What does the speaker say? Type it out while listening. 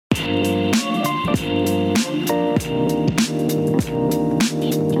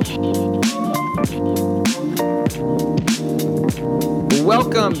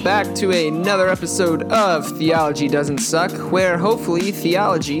Welcome back to another episode of Theology Doesn't Suck, where hopefully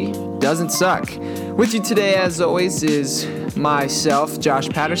theology doesn't suck. With you today, as always, is myself, Josh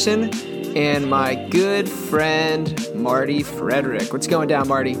Patterson, and my good friend, Marty Frederick. What's going down,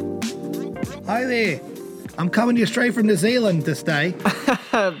 Marty? Hi there. I'm coming to you straight from New Zealand this day.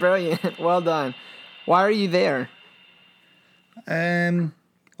 Brilliant. Well done. Why are you there?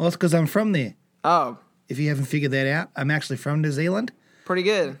 Well, it's because I'm from there. Oh, If you haven't figured that out, I'm actually from New Zealand. pretty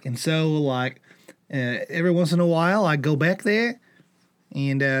good. And so, every once in a while, I go back there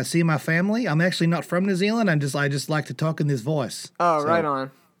and see my family. I'm actually not from New Zealand. I just like to talk in this voice. Oh, So, right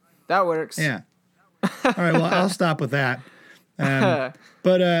on. That works. Yeah. All right, well, I'll stop with that.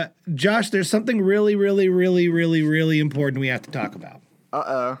 But Josh, there's something really, really, really, really, really important we have to talk about.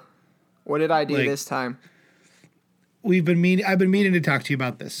 Uh-oh. What did I do this time? I've been meaning to talk to you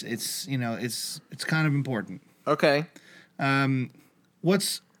about this. It's kind of important. Okay.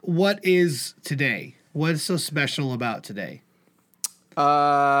 What is today? What is so special about today?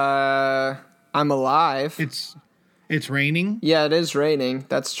 I'm alive. It's raining. Yeah, it is raining.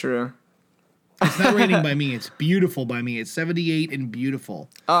 That's true. It's not raining by me. It's beautiful by me. It's 78 and beautiful.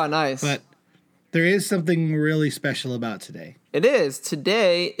 Oh, nice. But there is something really special about today. It is.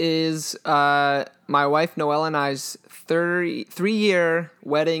 Today is my wife Noelle and I's 3-year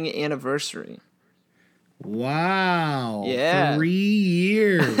wedding anniversary. Wow. Yeah. 3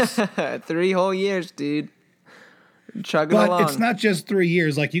 years. 3 whole years, dude. Chugging But along. it's not just 3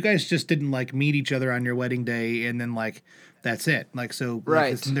 years. Like, you guys just didn't, meet each other on your wedding day and then, that's it.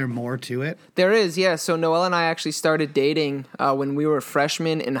 Right. Isn't there more to it? There is, yeah. So Noelle and I actually started dating when we were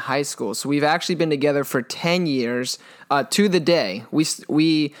freshmen in high school. So we've actually been together for 10 years to the day.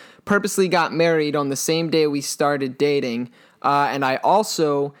 We purposely got married on the same day we started dating. And I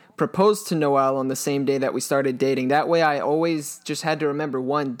also proposed to Noelle on the same day that we started dating. That way I always just had to remember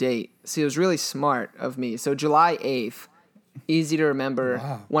one date. See, it was really smart of me. So July 8th, easy to remember.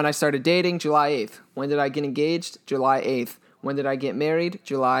 Wow. When I started dating, July 8th. When did I get engaged? July 8th. When did I get married?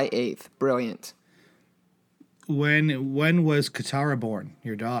 July 8th. Brilliant. When was Katara born,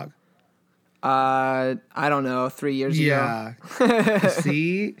 your dog? I don't know, 3 years ago. Yeah.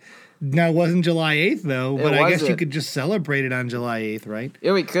 See? Now, it wasn't July 8th, though, but I guess you wasn't. could just celebrate it on July 8th, right?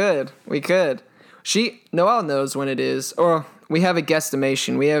 Yeah, we could. Noelle knows when it is, or we have a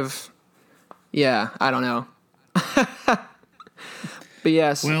guesstimation. I don't know. But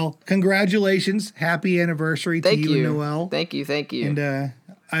yes. Well, congratulations. Happy anniversary to you and Noelle. Thank you. And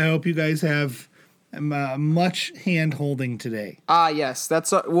I hope you guys have much hand-holding today. Yes.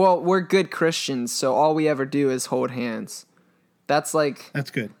 We're good Christians, so all we ever do is hold hands. That's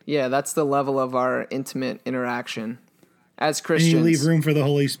good. Yeah, that's the level of our intimate interaction as Christians. And you leave room for the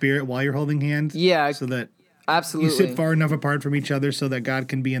Holy Spirit while you're holding hands? Yeah. So that Absolutely. you sit far enough apart from each other so that God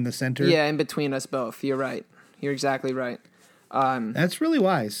can be in the center? Yeah, in between us both. You're right. You're exactly right. That's really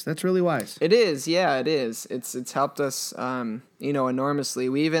wise. It is. Yeah, it is. It's helped us, enormously.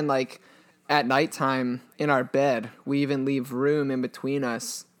 We even, at nighttime in our bed, we even leave room in between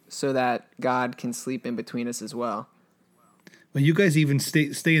us so that God can sleep in between us as well. Well, you guys even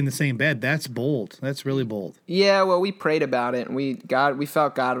stay in the same bed. That's bold. That's really bold. Yeah, well, we prayed about it, and we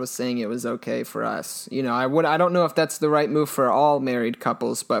felt God was saying it was okay for us. I don't know if that's the right move for all married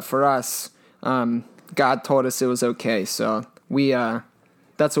couples, but for us, God told us it was okay. So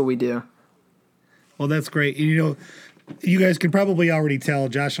that's what we do. Well, that's great. You guys can probably already tell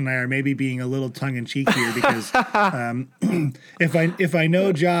Josh and I are maybe being a little tongue in cheek here because if I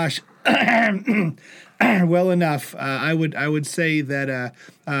know Josh well enough, I would say that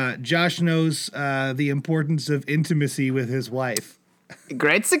Josh knows the importance of intimacy with his wife.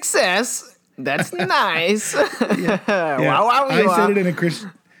 Great success. That's nice. Yeah. Wow.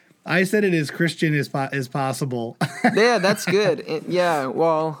 I said it as Christian as possible. Yeah, that's good. Yeah,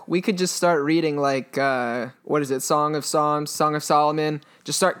 well, we could just start reading what is it, Song of Psalms, Song of Solomon.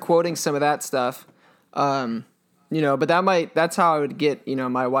 Just start quoting some of that stuff. But that's how I would get,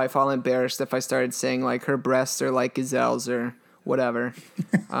 my wife all embarrassed if I started saying her breasts are like gazelles or whatever.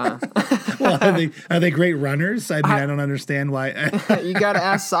 Well, are they great runners? I mean, I don't understand why. You got to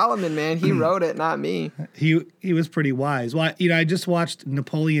ask Solomon, man. He wrote it, not me. He was pretty wise. Well, I just watched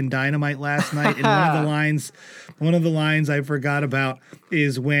Napoleon Dynamite last night, and one of the lines I forgot about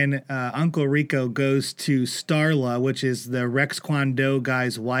is when Uncle Rico goes to Starla, which is the Rex Kwon Do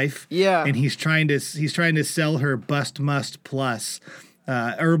guy's wife. Yeah, and he's trying to sell her Bust Must Plus.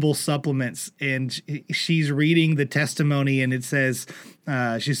 herbal supplements, and she's reading the testimony, and it says,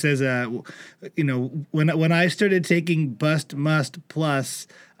 she says, when I started taking Bust Must Plus,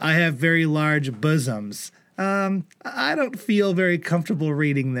 I have very large bosoms. I don't feel very comfortable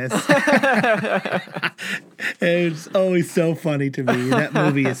reading this. It's always so funny to me. That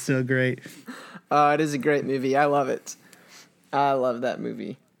movie is so great. It is a great movie. I love it. I love that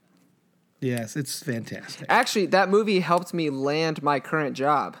movie. Yes, it's fantastic. Actually, that movie helped me land my current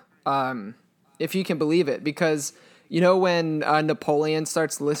job, if you can believe it, because when Napoleon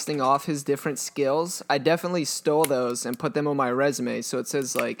starts listing off his different skills, I definitely stole those and put them on my resume. So it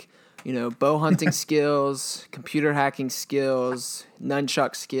says bow hunting skills, computer hacking skills,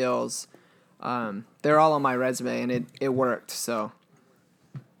 nunchuck skills. They're all on my resume, and it worked. So.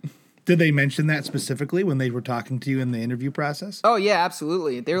 Did they mention that specifically when they were talking to you in the interview process? Oh yeah,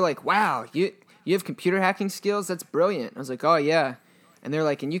 absolutely. They were like, "Wow, you have computer hacking skills? That's brilliant." I was like, "Oh yeah," and they're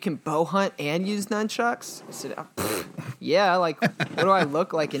like, "And you can bow hunt and use nunchucks?" I said, "Yeah." Like, what do I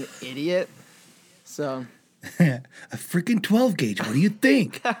look like, an idiot? So. A freaking 12 gauge. What do you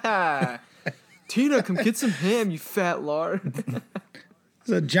think? Tina, come get some ham, you fat lard.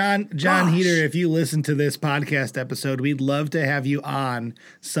 So John Heater, if you listen to this podcast episode, we'd love to have you on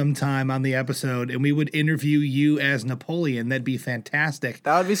sometime on the episode, and we would interview you as Napoleon. That'd be fantastic.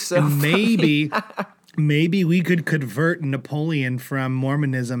 That would be so funny. Maybe we could convert Napoleon from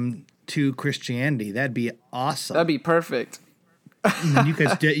Mormonism to Christianity. That'd be awesome. That'd be perfect. You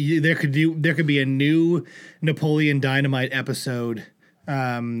guys, there could be a new Napoleon Dynamite episode,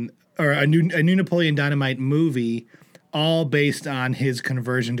 or a new Napoleon Dynamite movie, all based on his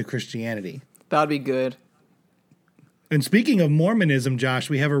conversion to Christianity. That'd be good. And speaking of Mormonism, Josh,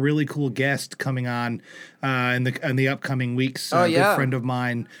 we have a really cool guest coming on in the upcoming weeks. Oh, yeah. A good friend of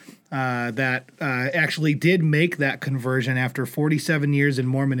mine that actually did make that conversion after 47 years in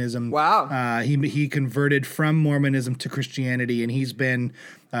Mormonism. Wow. He converted from Mormonism to Christianity, and he's been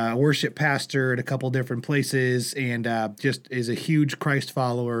a worship pastor at a couple different places, and just is a huge Christ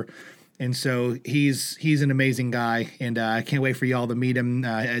follower. And so he's an amazing guy, and I can't wait for y'all to meet him.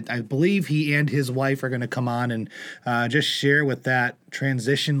 I believe he and his wife are going to come on and just share what that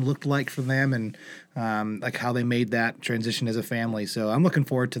transition looked like for them, and like how they made that transition as a family. So I'm looking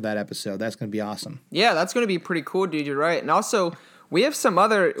forward to that episode. That's going to be awesome. Yeah, that's going to be pretty cool, dude. You're right. And also, we have some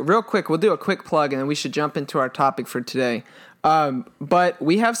other, real quick, we'll do a quick plug, and then we should jump into our topic for today. But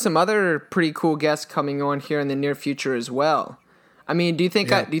we have some other pretty cool guests coming on here in the near future as well. I mean, do you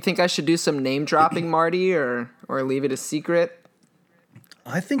think I should do some name dropping, Marty, or leave it a secret?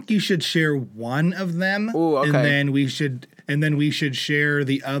 I think you should share one of them. Ooh, okay. and then we should share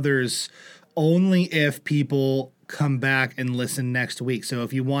the others only if people come back and listen next week. So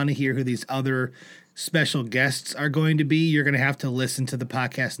if you want to hear who these other special guests are going to be, you're going to have to listen to the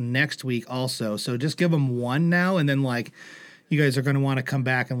podcast next week also. So just give them one now, and then you guys are going to want to come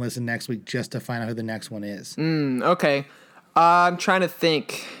back and listen next week just to find out who the next one is. Okay. I'm trying to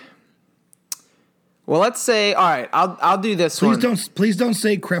think. Well, let's say, all right, I'll do this one. Please don't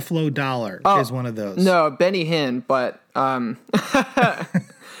say Creflo Dollar is one of those. No, Benny Hinn, but no,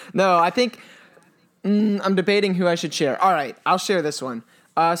 I think I'm debating who I should share. All right, I'll share this one.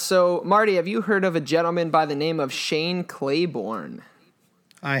 So Marty, have you heard of a gentleman by the name of Shane Claiborne?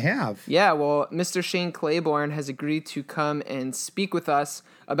 I have. Yeah, well, Mr. Shane Claiborne has agreed to come and speak with us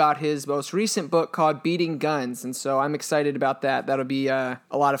about his most recent book called Beating Guns, and so I'm excited about that. That'll be a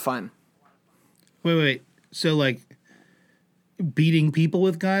lot of fun. Wait. So, beating people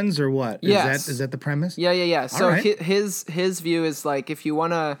with guns or what? Yes. Is that the premise? Yeah. So right. his view is if you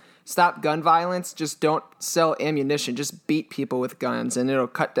want to stop gun violence, just don't sell ammunition. Just beat people with guns, and it'll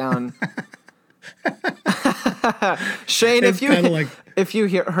cut down... Shane, if you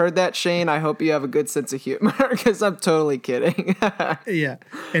heard that, Shane, I hope you have a good sense of humor, because I'm totally kidding. Yeah,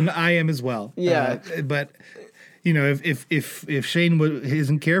 and I am as well. Yeah, but if Shane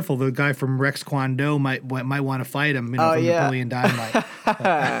isn't careful, the guy from Rex Kwon Do might want to fight him. From Napoleon Dynamite.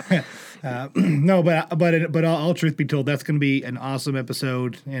 No, but all truth be told, that's going to be an awesome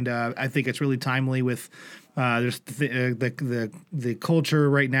episode, and I think it's really timely with. There's the culture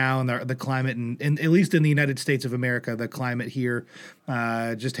right now and the climate, and at least in the United States of America, the climate here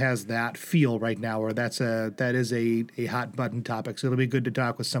just has that feel right now, where that is a hot button topic. So it'll be good to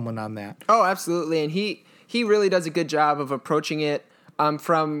talk with someone on that. Oh, absolutely, and he really does a good job of approaching it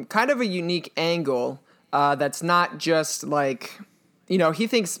from kind of a unique angle that's not just he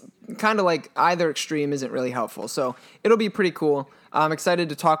thinks kind of either extreme isn't really helpful. So it'll be pretty cool. I'm excited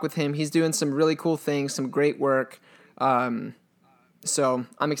to talk with him. He's doing some really cool things, some great work. So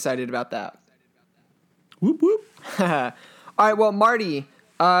I'm excited about that. Whoop, whoop. All All right, well, Marty,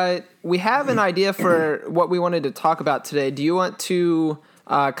 we have an idea for what we wanted to talk about today. Do you want to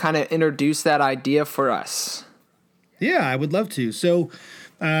kind of introduce that idea for us? Yeah, I would love to. So,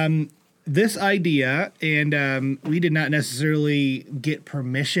 this idea, and we did not necessarily get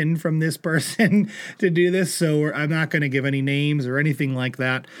permission from this person to do this, so I'm not going to give any names or anything like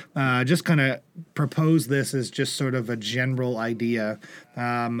that. Just kind of propose this as just sort of a general idea.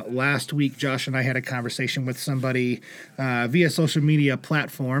 Last week, Josh and I had a conversation with somebody via social media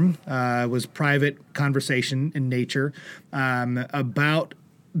platform. It was private conversation in nature about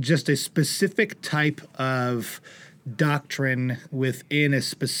just a specific type of doctrine within a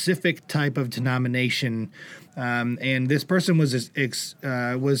specific type of denomination, and this person was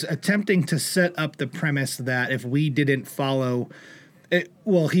attempting to set up the premise that if we didn't follow it,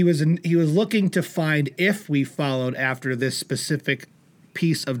 he was looking to find if we followed after this specific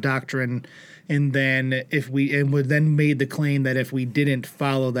piece of doctrine, and then would then made the claim that if we didn't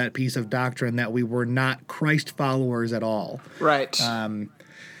follow that piece of doctrine, that we were not Christ followers at all. Right.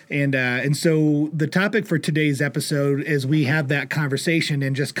 And so the topic for today's episode is we have that conversation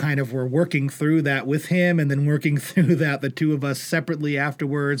and just kind of we're working through that with him, and then working through that the two of us separately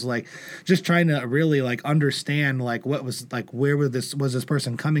afterwards, like just trying to really like understand like what was like where was this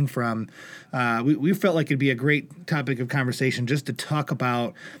person coming from. We felt like it'd be a great topic of conversation just to talk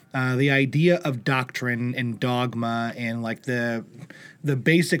about the idea of doctrine and dogma, and like the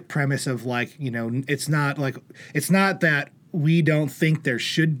basic premise of like, you know, it's not that we don't think there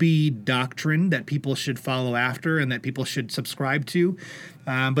should be doctrine that people should follow after and that people should subscribe to.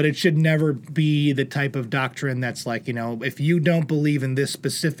 But it should never be the type of doctrine that's like, you know, if you don't believe in this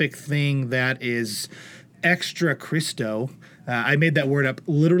specific thing that is extra Christo. I made that word up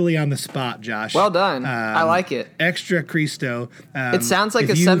literally on the spot, Josh. Well done. I like it. Extra Christo. It sounds like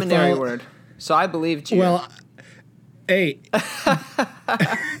a seminary word, so I believed you. Well, hey,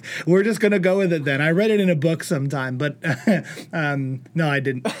 we're just going to go with it then. I read it in a book sometime, but no, I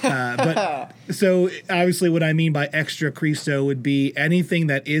didn't. But so obviously what I mean by extra Christo would be anything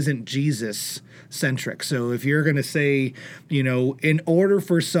that isn't Jesus centric. So if you're going to say, you know, in order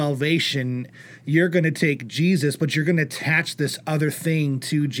for salvation, you're going to take Jesus, but you're going to attach this other thing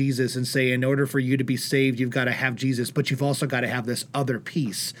to Jesus and say, in order for you to be saved, you've got to have Jesus, but you've also got to have this other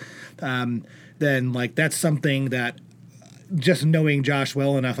piece. Then like that's something that, just knowing Josh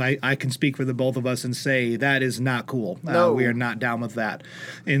well enough, I can speak for the both of us and say that is not cool. No. We are not down with that.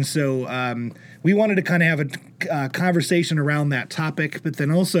 And so we wanted to kind of have a conversation around that topic, but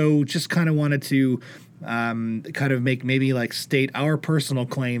then also just kind of wanted to kind of make maybe like state our personal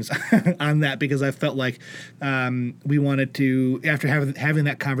claims on that, because I felt like we wanted to, after having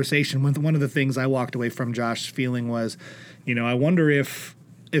that conversation, one of the things I walked away from Josh feeling was, you know, I wonder if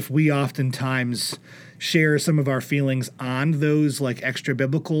we oftentimes share some of our feelings on those like extra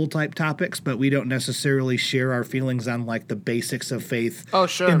biblical type topics, but we don't necessarily share our feelings on like the basics of faith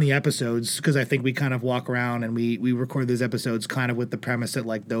in the episodes, because I think we kind of walk around and we record those episodes kind of with the premise that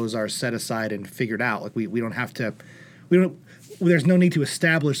like those are set aside and figured out. Like we don't have to, there's no need to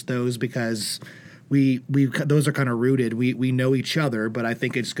establish those because we those are kind of rooted. We know each other, but I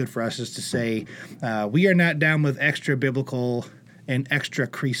think it's good for us just to say we are not down with extra biblical and extra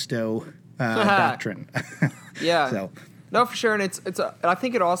Christo doctrine. Yeah. So. No, for sure. And I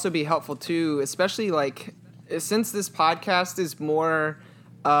think it'll also be helpful too, especially like since this podcast is more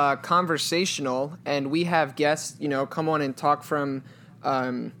conversational and we have guests, you know, come on and talk from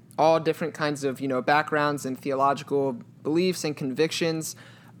all different kinds of, you know, backgrounds and theological beliefs and convictions.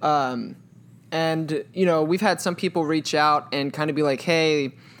 And, you know, we've had some people reach out and kind of be like,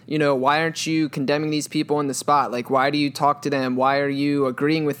 hey, you know, why aren't you condemning these people in the spot? Like, why do you talk to them? Why are you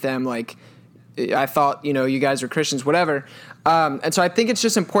agreeing with them? Like, I thought, you know, you guys are Christians, whatever. And so I think it's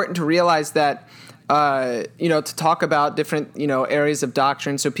just important to realize that, you know, to talk about different, you know, areas of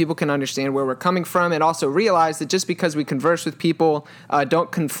doctrine so people can understand where we're coming from, and also realize that just because we converse with people,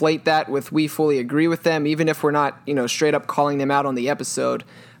 don't conflate that with we fully agree with them, even if we're not, you know, straight up calling them out on the episode.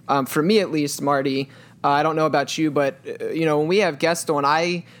 For me, at least, Marty, I don't know about you, but, you know, when we have guests on,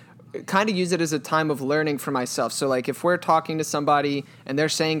 I kind of use it as a time of learning for myself. So like if we're talking to somebody and they're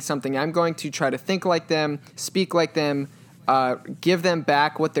saying something, I'm going to try to think like them, speak like them, give them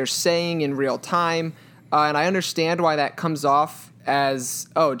back what they're saying in real time. And I understand why that comes off as,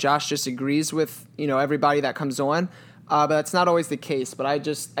 oh, Josh just agrees with, you know, everybody that comes on. But that's not always the case. But I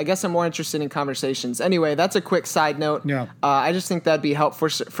guess I'm more interested in conversations. Anyway, that's a quick side note. Yeah. I just think that'd be helpful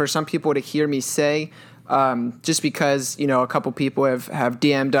for some people to hear me say, just because, you know, a couple people have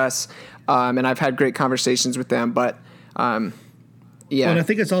DM'd us, and I've had great conversations with them. But, yeah. And I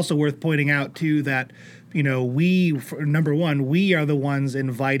think it's also worth pointing out, too, that number one, we are the ones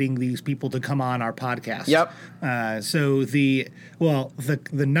inviting these people to come on our podcast. Yep. So the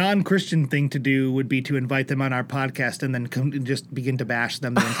non-Christian thing to do would be to invite them on our podcast and then just begin to bash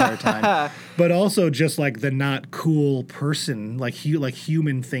them the entire time. But also just like the not cool person, like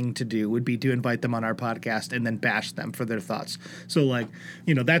human thing to do would be to invite them on our podcast and then bash them for their thoughts. So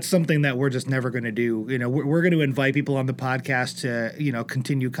that's something that we're just never going to do. We're going to invite people on the podcast to,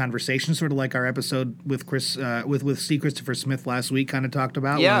 continue conversation, sort of like our episode with with C. Christopher Smith last week kind of talked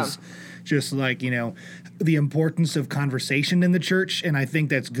about. Was just like, the importance of conversation in the church. And I think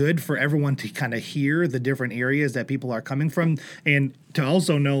that's good for everyone to kind of hear the different areas that people are coming from, and to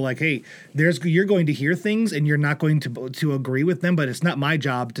also know like, hey, you're going to hear things and you're not going to agree with them, but it's not my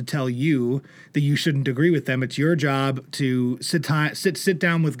job to tell you that you shouldn't agree with them. It's your job to sit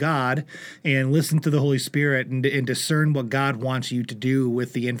down with God and listen to the Holy Spirit and discern what God wants you to do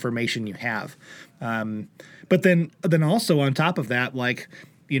with the information you have. But then also on top of that, like,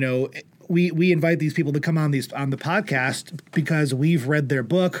 we invite these people to come on the podcast because we've read their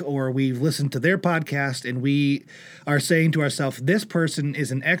book or we've listened to their podcast, and we are saying to ourselves, this person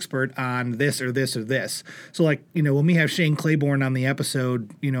is an expert on this or this or this. So like, when we have Shane Claiborne on the episode,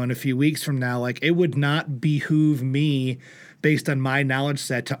 in a few weeks from now, like it would not behoove me based on my knowledge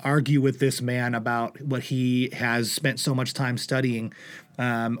set to argue with this man about what he has spent so much time studying.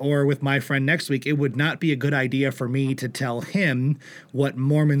 Or with my friend next week, it would not be a good idea for me to tell him what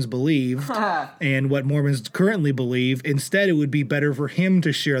Mormons believe and what Mormons currently believe. Instead, it would be better for him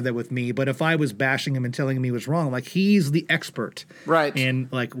to share that with me. But if I was bashing him and telling him he was wrong, like he's the expert. Right. And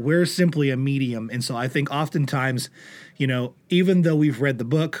like we're simply a medium. And so I think oftentimes, even though we've read the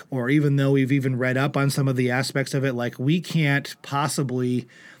book or even though we've even read up on some of the aspects of it, like we can't possibly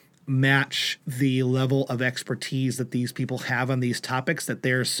match the level of expertise that these people have on these topics that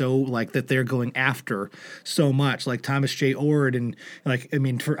they're that they're going after so much, like Thomas J. Oord. And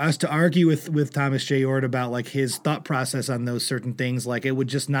for us to argue with Thomas J. Oord about like his thought process on those certain things, like it would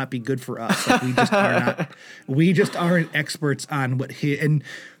just not be good for us. Like we just aren't experts on what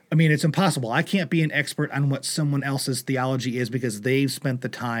it's impossible. I can't be an expert on what someone else's theology is because they've spent the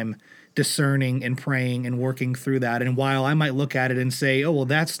time discerning and praying and working through that. And while I might look at it and say, oh, well,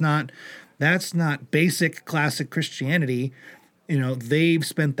 that's not basic classic Christianity, they've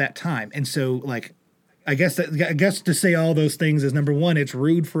spent that time. And so like, I guess to say all those things is, number one, it's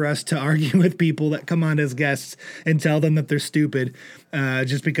rude for us to argue with people that come on as guests and tell them that they're stupid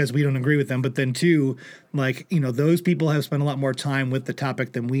just because we don't agree with them. But then two, like, those people have spent a lot more time with the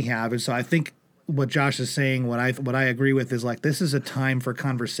topic than we have. And so I think what Josh is saying, what I agree with is like, this is a time for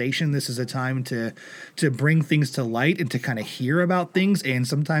conversation. This is a time to bring things to light and to kind of hear about things. And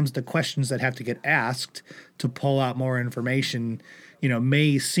sometimes the questions that have to get asked to pull out more information,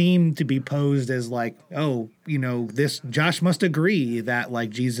 may seem to be posed as like, oh, this Josh must agree that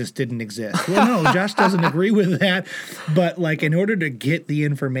like Jesus didn't exist. Well, no, Josh doesn't agree with that. But like, in order to get the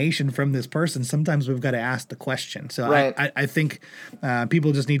information from this person, sometimes we've got to ask the question. So right. I think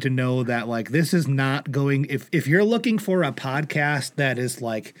people just need to know that like, this is not going, if you're looking for a podcast that is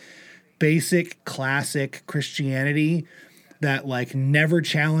like basic classic Christianity, that like never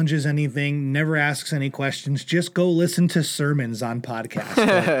challenges anything, never asks any questions, just go listen to sermons on podcasts.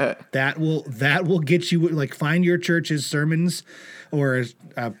 Like, that will get you, like, find your church's sermons or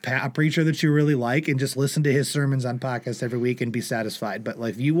a preacher that you really like and just listen to his sermons on podcasts every week and be satisfied. But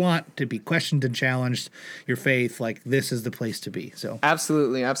like, if you want to be questioned and challenged your faith, like this is the place to be. So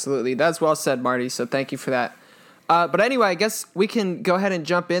absolutely. That's well said, Marty. So thank you for that. But anyway, I guess we can go ahead and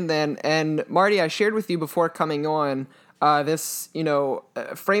jump in then. And Marty, I shared with you before coming on this,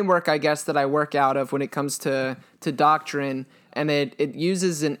 framework, I guess, that I work out of when it comes to doctrine, and it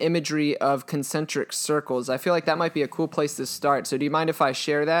uses an imagery of concentric circles. I feel like that might be a cool place to start. So do you mind if I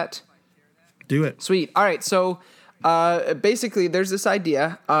share that? Do it. Sweet. All right. So basically, there's this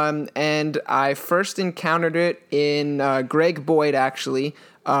idea, and I first encountered it in Greg Boyd, actually,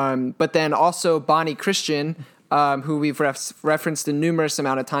 but then also Bonnie Christian, who we've referenced a numerous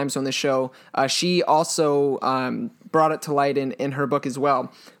amount of times on the show. She also brought it to light in her book as well.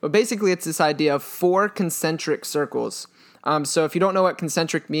 But basically, it's this idea of 4 concentric circles. So if you don't know what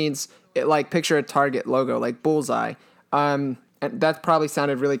concentric means, picture a Target logo, like bullseye. And that probably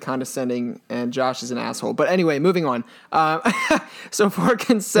sounded really condescending, and Josh is an asshole. But anyway, moving on. So 4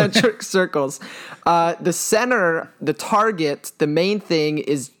 concentric circles. The center, the target, the main thing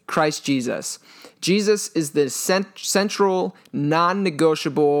is Christ Jesus. Jesus is the central,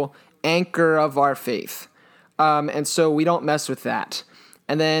 non-negotiable anchor of our faith. And so we don't mess with that.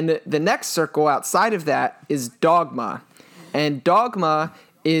 And then the next circle outside of that is dogma. And dogma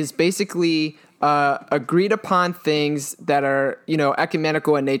is basically agreed upon things that are,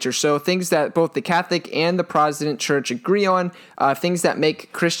 ecumenical in nature. So things that both the Catholic and the Protestant Church agree on, things that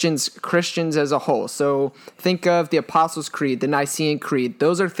make Christians as a whole. So think of the Apostles' Creed, the Nicene Creed.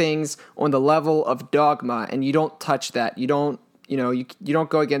 Those are things on the level of dogma, and you don't touch that. You don't, you don't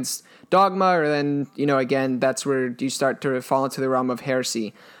go against dogma, or then, again, that's where you start to fall into the realm of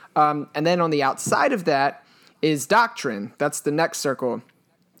heresy. And then on the outside of that is doctrine. That's the next circle.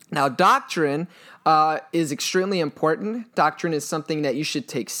 Now, doctrine is extremely important. Doctrine is something that you should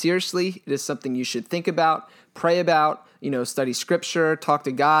take seriously. It is something you should think about, pray about, study scripture, talk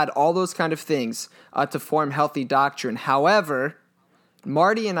to God, all those kind of things to form healthy doctrine. However,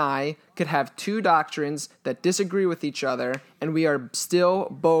 Marty and I could have two doctrines that disagree with each other, and we are still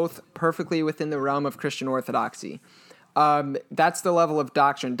both perfectly within the realm of Christian orthodoxy. That's the level of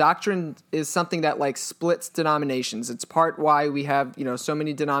doctrine. Doctrine is something that splits denominations. It's part why we have, so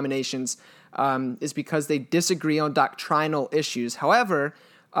many denominations, is because they disagree on doctrinal issues. However,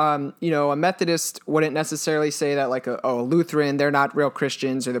 a Methodist wouldn't necessarily say that a Lutheran, they're not real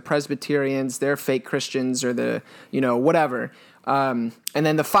Christians, or the Presbyterians, they're fake Christians, or the, whatever. And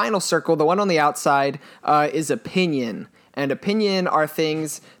then the final circle, the one on the outside, is opinion. And opinion are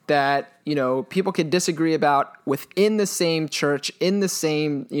things that, people can disagree about within the same church, in the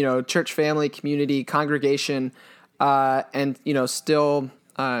same, church family, community, congregation, and, still,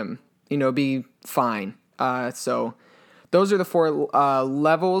 be fine. So those are the four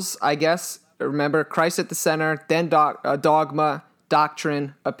levels, I guess. Remember, Christ at the center, then dogma,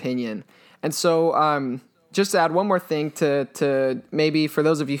 doctrine, opinion. And so just to add one more thing to maybe for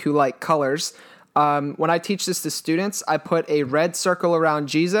those of you who like colors, when I teach this to students, I put a red circle around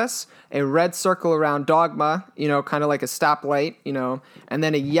Jesus, a red circle around dogma, kind of like a stoplight, and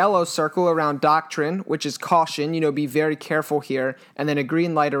then a yellow circle around doctrine, which is caution, be very careful here, and then a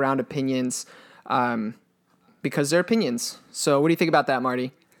green light around opinions, because they're opinions. So what do you think about that,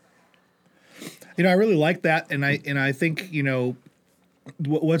 Marty? I really like that, and I think,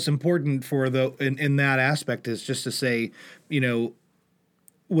 what's important for in that aspect is just to say,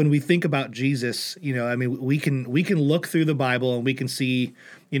 when we think about Jesus, we can look through the Bible and we can see,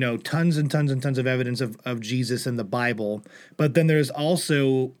 tons and tons and tons of evidence of Jesus in the Bible. But then there's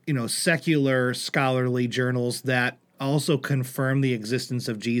also, secular scholarly journals that also confirm the existence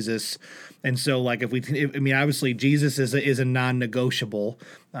of Jesus. And so obviously Jesus is a non-negotiable.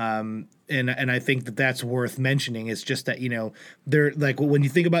 And I think that's worth mentioning. It's just that, they're when you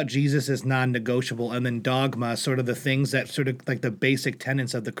think about Jesus as non-negotiable, and then dogma, sort of the things that sort of the basic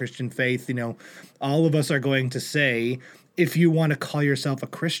tenets of the Christian faith, all of us are going to say, if you want to call yourself a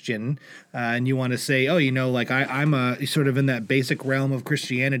Christian, and you want to say, I'm a sort of in that basic realm of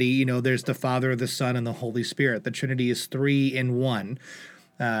Christianity, there's the Father, the Son, and the Holy Spirit. The Trinity is 3 in 1.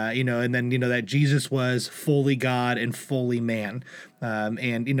 And then, that Jesus was fully God and fully man. And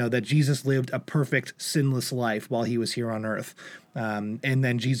that Jesus lived a perfect sinless life while he was here on earth. And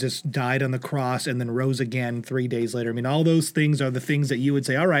then Jesus died on the cross and then rose again 3 days later. All those things are the things that you would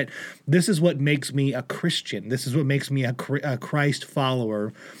say, all right, this is what makes me a Christian. This is what makes me a Christ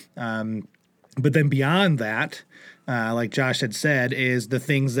follower. But then beyond that, like Josh had said, is the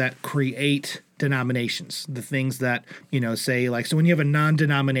things that create denominations, the things that, say, so when you have a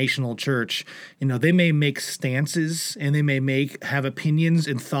non-denominational church, they may make stances and they may have opinions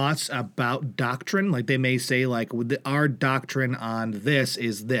and thoughts about doctrine. They may say, our doctrine on this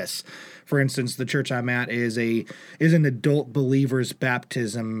is this. For instance, the church I'm at is an adult believers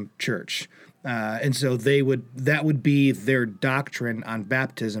baptism church. And so that would be their doctrine on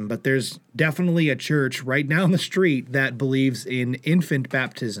baptism. But there's definitely a church right down the street that believes in infant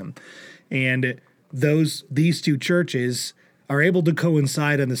baptism. And these two churches are able to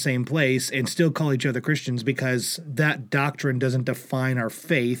coincide in the same place and still call each other Christians, because that doctrine doesn't define our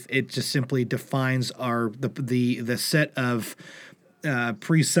faith. It just simply defines the set of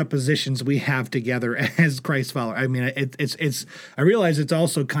presuppositions we have together as Christ follower. I realize it's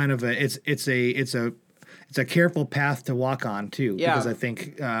also kind of it's a careful path to walk on too, because I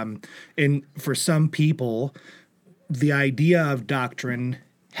think for some people the idea of doctrine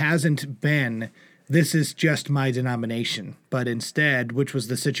hasn't been, this is just my denomination, but instead, which was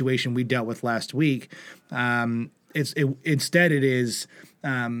the situation we dealt with last week, instead it is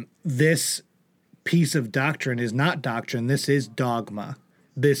this piece of doctrine is not doctrine. This is dogma.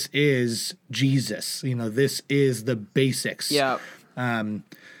 This is Jesus. This is the basics. Yeah.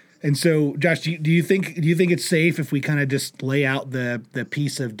 And so, Josh, do you think it's safe if we kind of just lay out the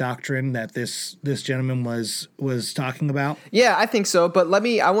piece of doctrine that this gentleman was talking about? Yeah, I think so. But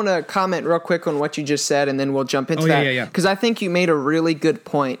I want to comment real quick on what you just said, and then we'll jump into that. Yeah. Because I think you made a really good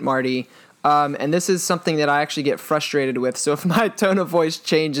point, Marty. And this is something that I actually get frustrated with. So if my tone of voice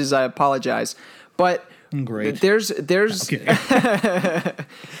changes, I apologize. But Great. There's Okay.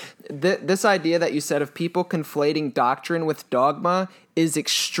 this idea that you said of people conflating doctrine with dogma is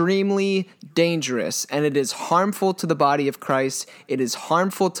extremely dangerous, and it is harmful to the body of Christ. It is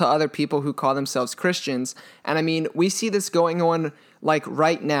harmful to other people who call themselves Christians. And I mean, we see this going on like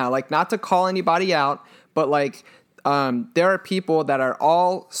right now, like not to call anybody out, but like there are people that are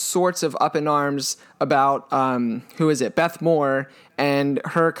all sorts of up in arms about, who is it, Beth Moore, and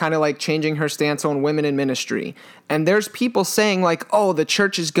her kind of like changing her stance on women in ministry. And there's people saying like, oh, the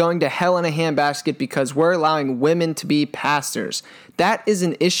church is going to hell in a handbasket because we're allowing women to be pastors. That is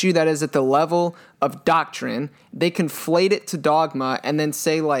an issue that is at the level of doctrine. They conflate it to dogma and then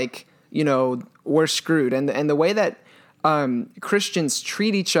say like, you know, we're screwed. And the way that Christians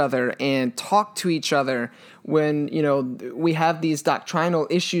treat each other and talk to each other when, you know, we have these doctrinal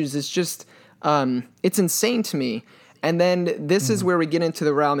issues is just, it's insane to me. And then this is where we get into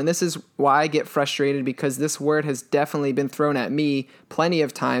the realm, and this is why I get frustrated, because this word has definitely been thrown at me plenty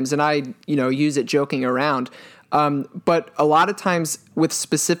of times, and I, you know, use it joking around. But a lot of times with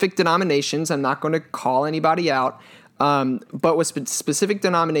specific denominations, I'm not going to call anybody out, but with specific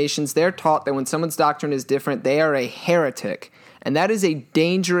denominations, they're taught that when someone's doctrine is different, they are a heretic. And that is a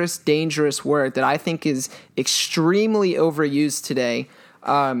dangerous, dangerous word that I think is extremely overused today.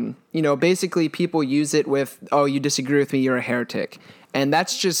 You know, basically people use it with, oh, you disagree with me, you're a heretic. And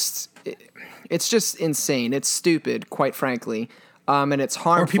that's just, it's just insane. It's stupid, quite frankly. And it's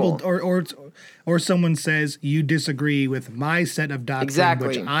harmful. Or someone says you disagree with my set of doctrine, Exactly.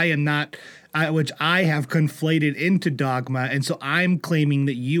 which I am not, which I have conflated into dogma, and so I'm claiming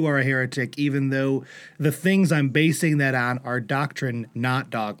that you are a heretic, even though the things I'm basing that on are doctrine, not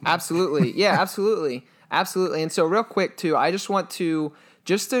dogma. Absolutely, yeah, absolutely, absolutely. And so, real quick too, I just want to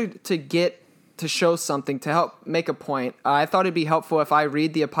to show something, to help make a point. I thought it'd be helpful if I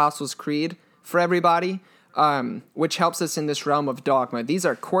read the Apostles' Creed for everybody. Which helps us in this realm of dogma. These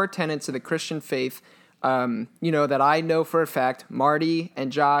are core tenets of the Christian faith, you know, that I know for a fact Marty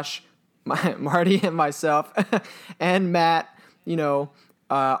and Josh, Marty and myself, and Matt, you know,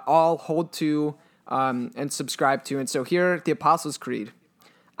 all hold to and subscribe to. And so here, the Apostles' Creed.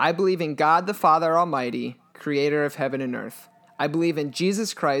 I believe in God the Father Almighty, creator of heaven and earth. I believe in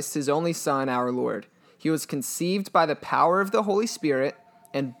Jesus Christ, his only Son, our Lord. He was conceived by the power of the Holy Spirit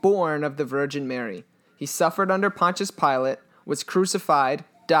and born of the Virgin Mary. He suffered under Pontius Pilate, was crucified,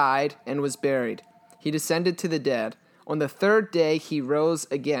 died, and was buried. He descended to the dead. On the third day he rose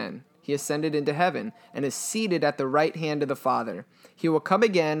again. He ascended into heaven and is seated at the right hand of the Father. He will come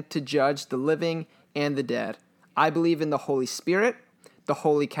again to judge the living and the dead. I believe in the Holy Spirit, the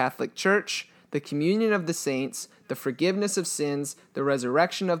Holy Catholic Church, the communion of the saints, the forgiveness of sins, the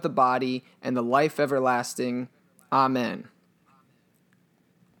resurrection of the body, and the life everlasting. Amen.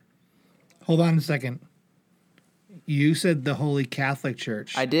 Hold on a second. You said the Holy Catholic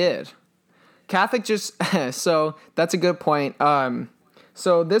Church. I did. Catholic just so that's a good point.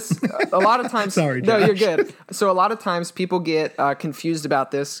 So this a lot of times. Sorry, no, Josh. you're good. So a lot of times people get confused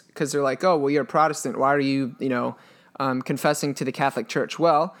about this because they're like, "Oh, well, you're a Protestant. Why are you, you know, confessing to the Catholic Church?"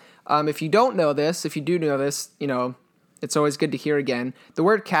 Well, if you don't know this, if you do know this, you know, it's always good to hear again. The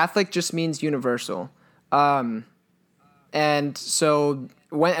word Catholic just means universal, and so.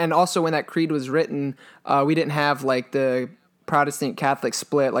 When that creed was written, we didn't have like the Protestant Catholic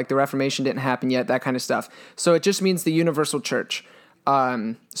split, like the Reformation didn't happen yet, that kind of stuff. So it just means the universal church.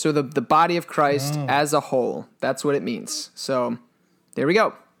 So the body of Christ as a whole, that's what it means. So there we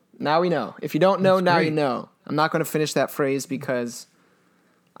go. Now we know. If you don't know, That's now great. you know. I'm not going to finish that phrase because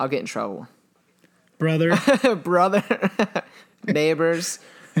I'll get in trouble. Brother. Brother, neighbors.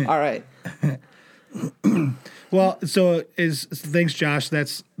 All right. Well, so thanks, Josh.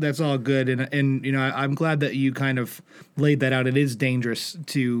 That's all good, and you know I'm glad that you kind of laid that out. It is dangerous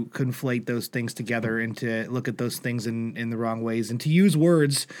to conflate those things together and to look at those things in the wrong ways and to use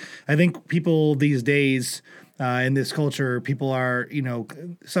words. I think people these days in this culture, people are, you know,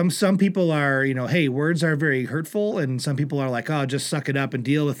 some people are, you know, hey, words are very hurtful, and some people are like, oh, just suck it up and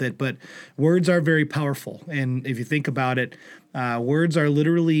deal with it. But words are very powerful, and if you think about it. Words are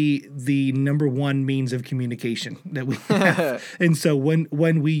literally the number one means of communication that we have. And so when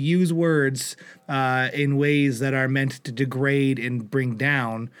we use words in ways that are meant to degrade and bring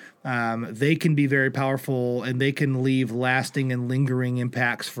down, they can be very powerful and they can leave lasting and lingering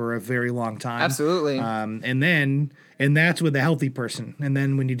impacts for a very long time. Absolutely. And that's with a healthy person. And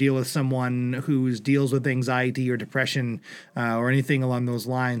then when you deal with someone who deals with anxiety or depression or anything along those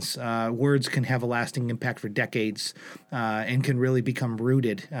lines, words can have a lasting impact for decades and and can really become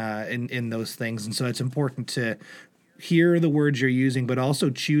rooted in those things. And so it's important to hear the words you're using, but also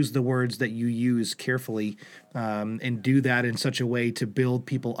choose the words that you use carefully, and do that in such a way to build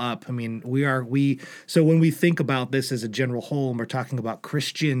people up. I mean, so when we think about this as a general whole, and we're talking about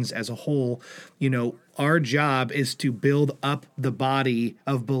Christians as a whole, our job is to build up the body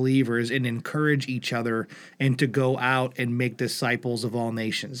of believers and encourage each other and to go out and make disciples of all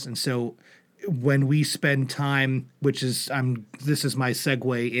nations. And so when we spend time, this is my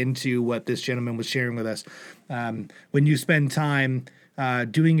segue into what this gentleman was sharing with us. When you spend time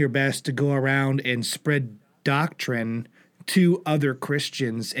doing your best to go around and spread doctrine to other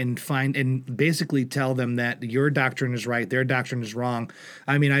Christians and basically tell them that your doctrine is right, their doctrine is wrong.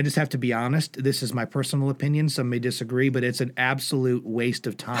 I mean, I just have to be honest. This is my personal opinion. Some may disagree, but it's an absolute waste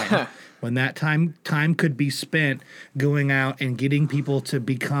of time. When that time could be spent going out and getting people to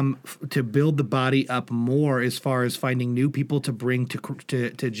build the body up more, as far as finding new people to bring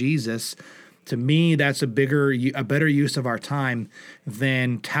to Jesus. To me, that's a better use of our time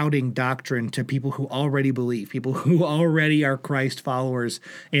than touting doctrine to people who already believe, people who already are Christ followers,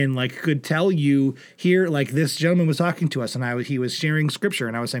 and could tell you here, this gentleman was talking to us, and he was sharing scripture,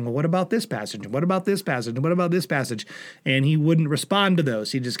 and I was saying, well, what about this passage? And what about this passage? And what about this passage? And he wouldn't respond to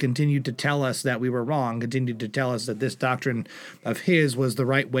those. He just continued to tell us that we were wrong, continued to tell us that this doctrine of his was the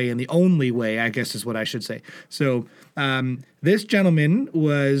right way and the only way, I guess is what I should say. So this gentleman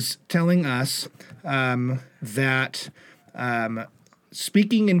was telling us that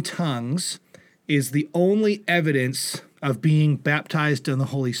speaking in tongues is the only evidence of being baptized in the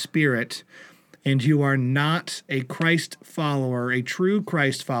Holy Spirit, and you are not a Christ follower, a true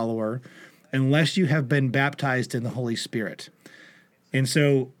Christ follower, unless you have been baptized in the Holy Spirit. And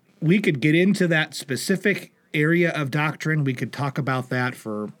so we could get into that specific area of doctrine. We could talk about that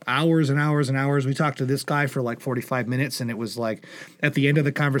for hours and hours and hours. We talked to this guy for 45 minutes, and it was at the end of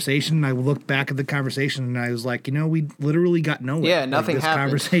the conversation, I looked back at the conversation and I was like, we literally got nowhere. Yeah, nothing this happened.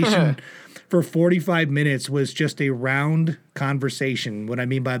 Conversation for 45 minutes was just a round conversation. What I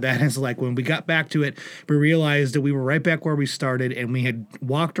mean by that is when we got back to it, we realized that we were right back where we started, and we had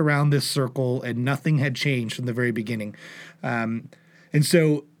walked around this circle and nothing had changed from the very beginning. And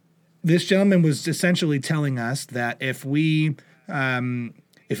so this gentleman was essentially telling us that if we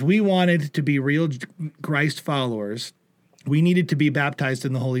wanted to be real Christ followers, we needed to be baptized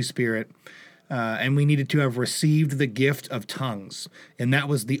in the Holy Spirit, and we needed to have received the gift of tongues. And that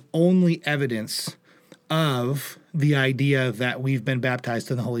was the only evidence of the idea that we've been baptized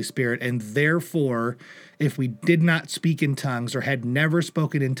in the Holy Spirit. And therefore, if we did not speak in tongues or had never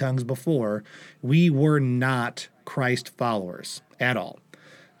spoken in tongues before, we were not Christ followers at all.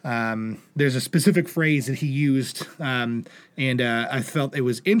 There's a specific phrase that he used, and I felt it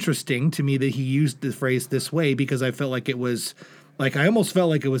was interesting to me that he used the phrase this way, because I felt like it was, I almost felt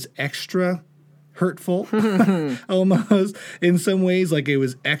like it was extra hurtful, almost in some ways, it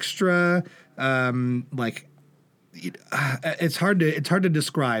was extra, it's hard to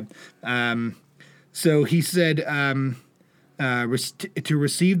describe. So he said, to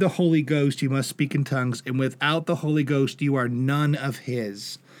receive the Holy Ghost, you must speak in tongues, and without the Holy Ghost, you are none of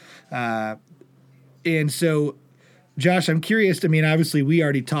his. And so, Josh, I'm curious. I mean, obviously, we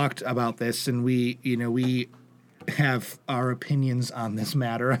already talked about this, and we have our opinions on this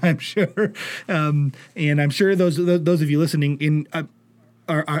matter, I'm sure. And I'm sure those of you listening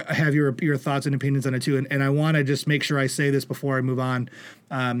have your thoughts and opinions on it too. And I want to just make sure I say this before I move on.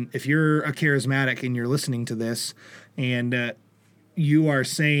 If you're a charismatic and you're listening to this, and you are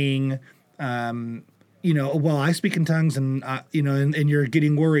saying, well, I speak in tongues, and and you're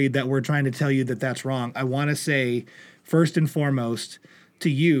getting worried that we're trying to tell you that that's wrong. I want to say, first and foremost, to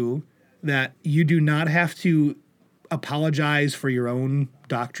you that you do not have to apologize for your own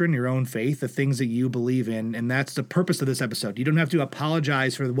doctrine, your own faith, the things that you believe in, and that's the purpose of this episode. You don't have to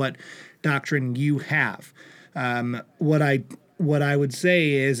apologize for what doctrine you have. What I would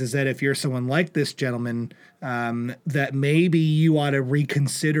say is that if you're someone like this gentleman, that maybe you ought to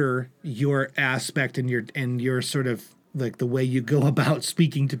reconsider your aspect and your sort of the way you go about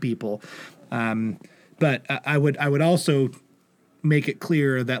speaking to people. But I would also make it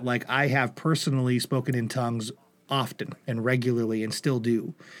clear that I have personally spoken in tongues often and regularly and still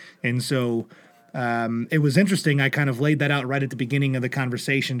do. And so it was interesting. I kind of laid that out right at the beginning of the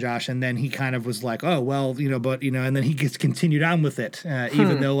conversation, Josh, and then he kind of was like, oh, well, but, and then he gets continued on with it,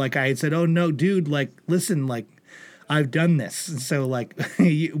 even though I had said, oh, no, dude, listen, I've done this. And so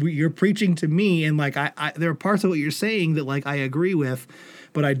you're preaching to me, and I there are parts of what you're saying that I agree with,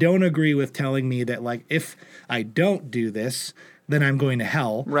 but I don't agree with telling me that if I don't do this, then I'm going to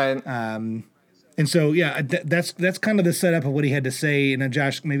hell. Right. And so, yeah, that's kind of the setup of what he had to say. And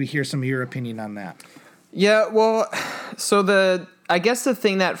Josh, maybe hear some of your opinion on that. Yeah, well, so I guess the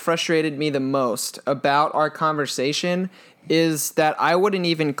thing that frustrated me the most about our conversation is that I wouldn't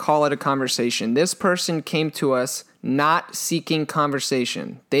even call it a conversation. This person came to us not seeking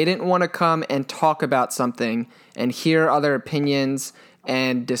conversation. They didn't want to come and talk about something and hear other opinions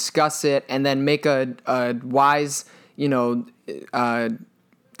and discuss it and then make a wise,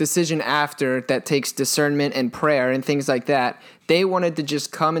 decision after that takes discernment and prayer and things like that. They wanted to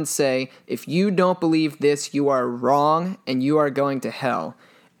just come and say, if you don't believe this, you are wrong and you are going to hell.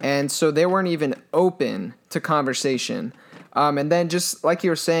 And so they weren't even open to conversation. And then just like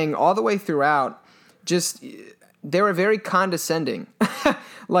you were saying, all the way throughout, just they were very condescending.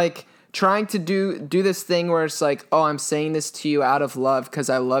 Like trying to do this thing where it's like, oh, I'm saying this to you out of love because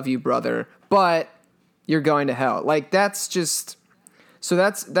I love you, brother, but you're going to hell. Like that's just... So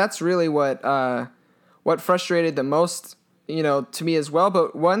that's really what frustrated the most, to me as well.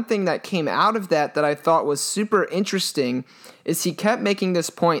 But one thing that came out of that I thought was super interesting is he kept making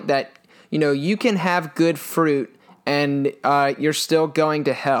this point that, you can have good fruit and you're still going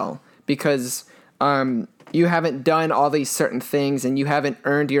to hell because you haven't done all these certain things and you haven't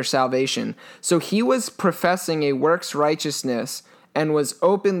earned your salvation. So he was professing a works righteousness and was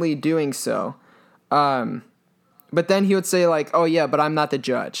openly doing so. But then he would say like, oh yeah, but I'm not the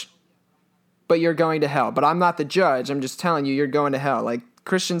judge. But you're going to hell. But I'm not the judge. I'm just telling you, you're going to hell. Like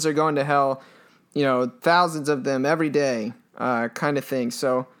Christians are going to hell, thousands of them every day, kind of thing.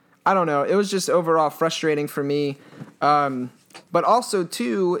 So I don't know. It was just overall frustrating for me. But also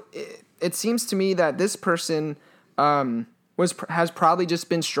too, it seems to me that this person has probably just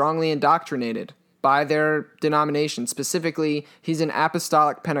been strongly indoctrinated by their denomination. Specifically, he's an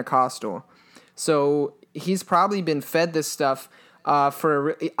apostolic Pentecostal. So he's probably been fed this stuff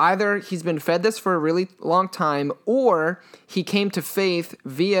either he's been fed this for a really long time, or he came to faith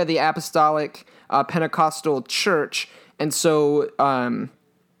via the apostolic Pentecostal church. And so,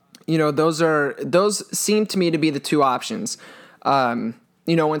 those seem to me to be the two options. When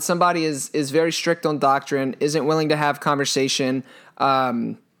somebody is very strict on doctrine, isn't willing to have conversation,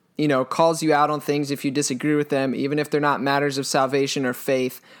 calls you out on things if you disagree with them, even if they're not matters of salvation or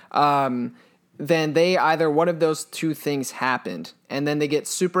faith, then they either one of those two things happened, and then they get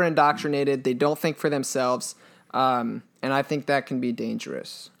super indoctrinated. They don't think for themselves, and I think that can be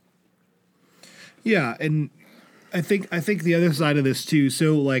dangerous. Yeah, and I think the other side of this too.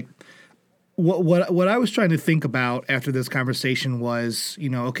 So like, what I was trying to think about after this conversation was,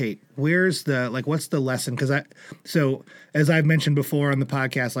 okay, what's the lesson? Because as I've mentioned before on the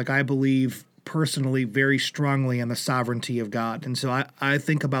podcast, like I believe personally very strongly in the sovereignty of God. And so I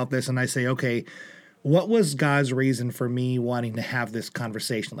think about this and I say, okay, what was God's reason for me wanting to have this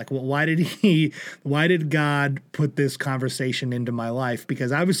conversation? Like, why did God put this conversation into my life?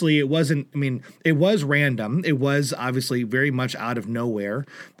 Because obviously it was random. It was obviously very much out of nowhere.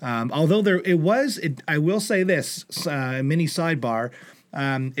 Although I will say this, mini sidebar,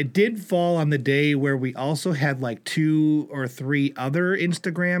 it did fall on the day where we also had like 2 or 3 other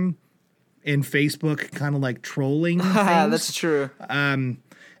Instagram and Facebook kind of like trolling things. That's true.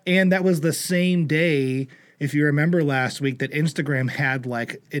 And that was the same day, if you remember last week, that Instagram and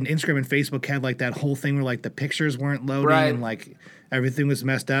Facebook had like that whole thing where like the pictures weren't loading right, and like everything was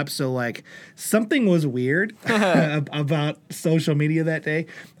messed up. So like something was weird about social media that day.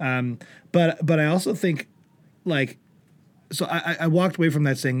 But I also think like, so I walked away from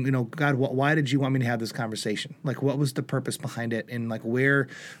that saying, God, why did you want me to have this conversation? Like, what was the purpose behind it? And like,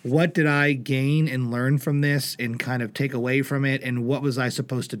 what did I gain and learn from this and kind of take away from it? And what was I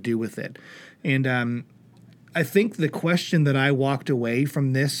supposed to do with it? And I think the question that I walked away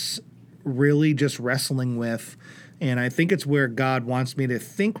from this really just wrestling with, and I think it's where God wants me to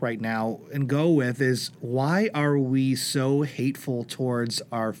think right now and go with, is why are we so hateful towards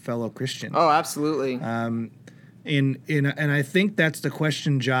our fellow Christians? Oh, absolutely. And I think that's the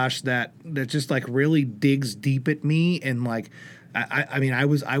question, Josh, that just like really digs deep at me. And like, I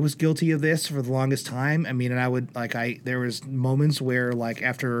was guilty of this for the longest time. I mean, and I would there was moments where like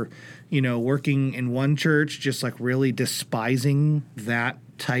after, working in one church, just like really despising that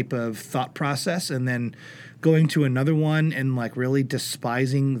type of thought process, and then going to another one and like really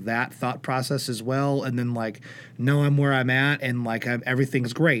despising that thought process as well. And then like, no, I'm where I'm at and like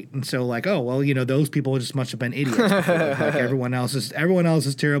everything's great. And so like, oh, well, those people just must have been idiots before. Like everyone else is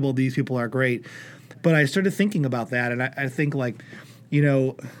terrible. These people are great. But I started thinking about that. And I think like,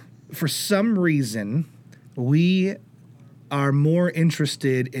 for some reason we are more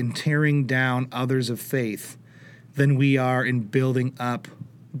interested in tearing down others of faith than we are in building up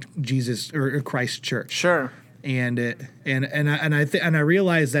Jesus or Christ Church. Sure. And I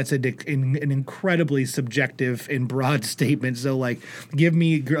realize that's an incredibly subjective and broad statement. So like, give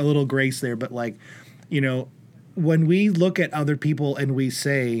me a little grace there. But like, you know, when we look at other people and we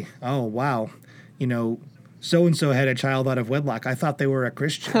say, "Oh wow, you know, so and so had a child out of wedlock. I thought they were a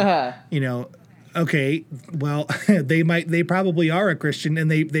Christian." You know, okay, well, they probably are a Christian, and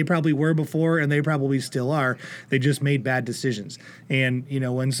they probably were before, and they probably still are. They just made bad decisions. And you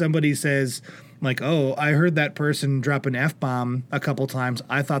know, when somebody says, like, "Oh, I heard that person drop an F-bomb a couple times.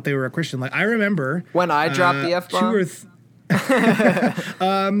 I thought they were a Christian." Like, I remember when I dropped the F-bomb.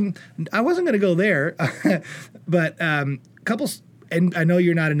 I wasn't going to go there, but couples. And I know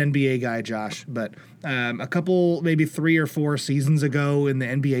you're not an NBA guy, Josh, but a couple, maybe 3 or 4 seasons ago in the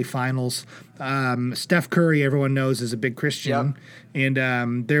NBA Finals, Steph Curry, everyone knows, is a big Christian. Yep.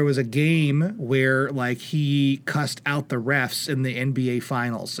 And there was a game where, like, he cussed out the refs in the NBA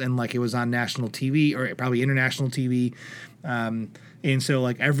Finals. And, like, it was on national TV or probably international TV. And so,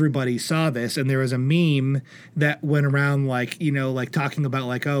 like, everybody saw this, and there was a meme that went around, like, you know, like, talking about,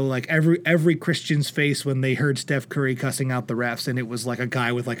 like, oh, like, every Christian's face when they heard Steph Curry cussing out the refs, and it was, like, a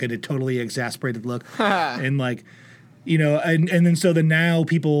guy with, like, a totally exasperated look. And, like, you know, and then so the now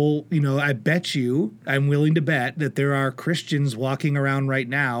people, you know, I'm willing to bet that there are Christians walking around right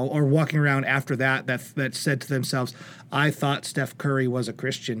now or walking around after that said to themselves, "I thought Steph Curry was a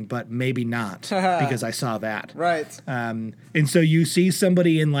Christian, but maybe not because I saw that." Right. And so you see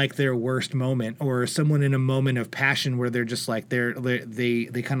somebody in like their worst moment, or someone in a moment of passion where they're just like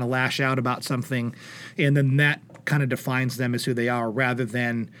they kind of lash out about something, and then that kind of defines them as who they are, rather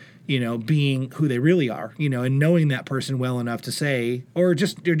than, you know, being who they really are, you know, and knowing that person well enough to say, or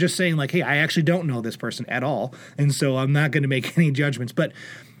just saying like, "Hey, I actually don't know this person at all, and so I'm not going to make any judgments." But,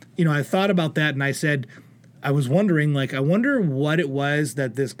 you know, I thought about that, and I said, I was wondering, like, I wonder what it was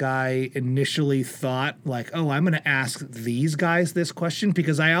that this guy initially thought, like, "Oh, I'm going to ask these guys this question,"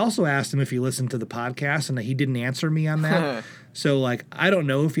 because I also asked him if he listened to the podcast, and he didn't answer me on that. So, like, I don't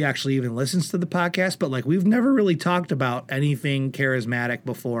know if he actually even listens to the podcast, but, like, we've never really talked about anything charismatic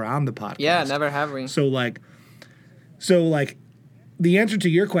before on the podcast. Yeah, never have we. So, the answer to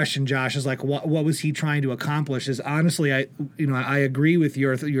your question, Josh, is like, what was he trying to accomplish? Is honestly, I agree with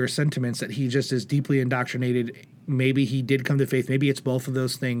your sentiments that he just is deeply indoctrinated. Maybe he did come to faith. Maybe it's both of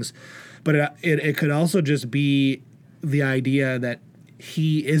those things, but it could also just be the idea that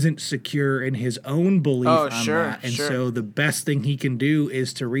he isn't secure in his own belief on that. And so the best thing he can do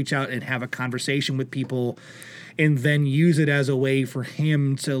is to reach out and have a conversation with people, and then use it as a way for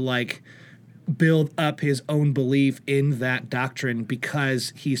him to, like, build up his own belief in that doctrine,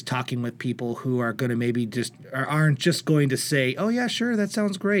 because he's talking with people who are going to maybe aren't just going to say, "Oh yeah, sure, that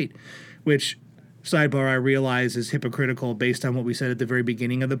sounds great," which, sidebar, I realize is hypocritical based on what we said at the very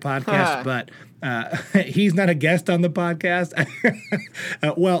beginning of the podcast. But he's not a guest on the podcast.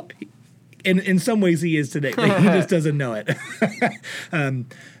 Well, in some ways he is today. Like, he just doesn't know it.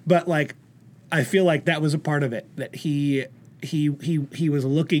 But like, I feel like that was a part of it, that he was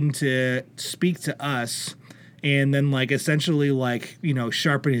looking to speak to us, and then, like, essentially, like, you know,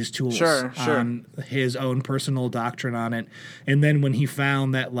 sharpen his tools on his own personal doctrine on it. And then when he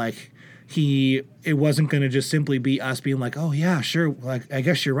found that, like, it wasn't going to just simply be us being like, "Oh yeah, sure, like, I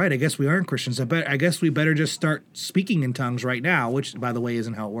guess you're right, I guess we aren't Christians, I guess we better just start speaking in tongues right now," which, by the way,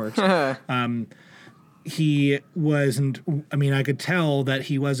 isn't how it works. He wasn't, I mean, I could tell that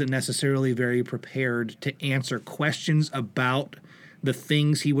he wasn't necessarily very prepared to answer questions about the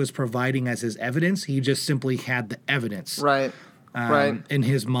things he was providing as his evidence. He just simply had the evidence right in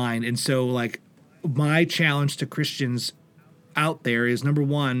his mind. And so, like, my challenge to Christians out there is, number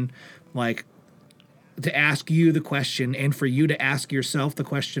one, like, to ask you the question, and for you to ask yourself the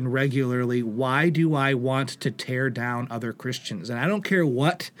question regularly: why do I want to tear down other Christians? And I don't care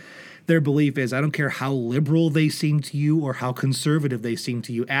what their belief is. I don't care how liberal they seem to you or how conservative they seem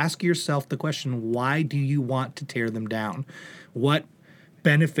to you. Ask yourself the question: why do you want to tear them down? What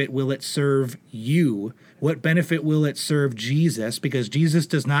benefit will it serve you? What benefit will it serve Jesus? Because Jesus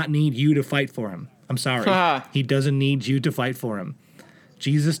does not need you to fight for him. I'm sorry. He doesn't need you to fight for him.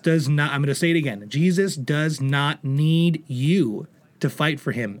 Jesus does not, I'm going to say it again. Jesus does not need you to fight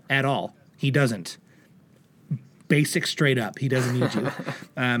for him at all. He doesn't. Basic, straight up. He doesn't need you.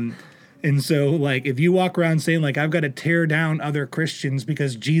 And so, like, if you walk around saying, like, "I've got to tear down other Christians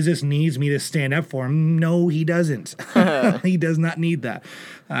because Jesus needs me to stand up for him," no, he doesn't. He does not need that.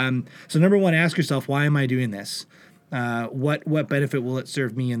 So number one, ask yourself, why am I doing this? What benefit will it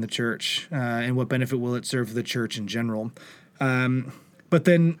serve me in the church? And what benefit will it serve the church in general? But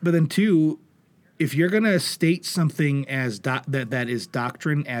then two, if you're going to state something as that is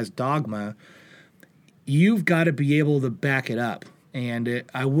doctrine as dogma, you've got to be able to back it up. And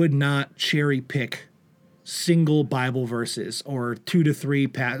I would not cherry pick single Bible verses or two to three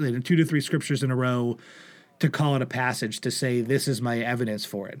scriptures in a row to call it a passage to say this is my evidence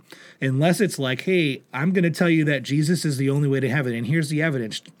for it. Unless it's like, hey, I'm going to tell you that Jesus is the only way to heaven, and here's the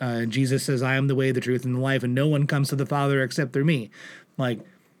evidence. Jesus says, I am the way, the truth, and the life, and no one comes to the Father except through me. Like,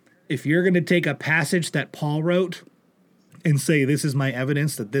 if you're going to take a passage that Paul wrote and say this is my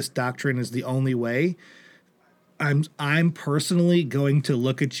evidence that this doctrine is the only way, I'm personally going to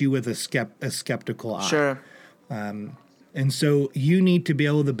look at you with a skeptical eye. Sure. And so you need to be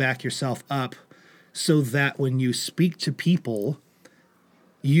able to back yourself up so that when you speak to people,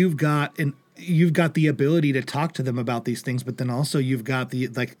 you've got the ability to talk to them about these things, but then also you've got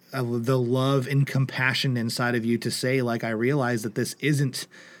the love and compassion inside of you to say, like, I realize that this isn't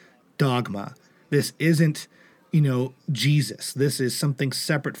dogma. This isn't, Jesus. This is something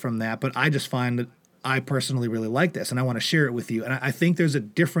separate from that, but I just find that I personally really like this, and I want to share it with you. And I think there's a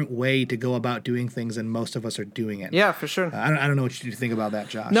different way to go about doing things, and most of us are doing it. Yeah, for sure. I don't know what you think about that,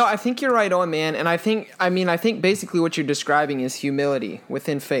 Josh. No, I think you're right on, man. And I think basically what you're describing is humility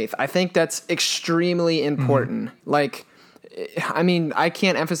within faith. I think that's extremely important. Mm-hmm. I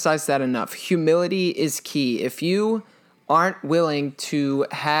can't emphasize that enough. Humility is key. If you aren't willing to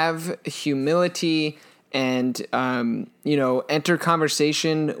have humility and, enter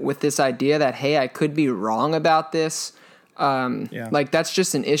conversation with this idea that, hey, I could be wrong about this. That's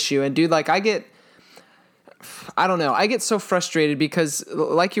just an issue. And dude, I get so frustrated because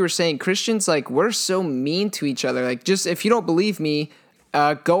like you were saying, Christians, we're so mean to each other. If you don't believe me,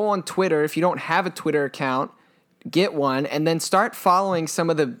 go on Twitter. If you don't have a Twitter account, get one, and then start following some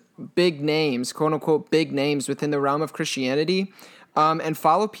of the big names, quote unquote, big names within the realm of Christianity. And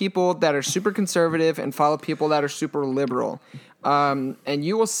follow people that are super conservative and follow people that are super liberal. And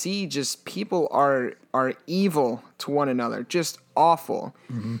you will see just people are evil to one another, just awful.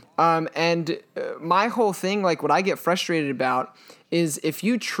 Mm-hmm. My whole thing, what I get frustrated about is if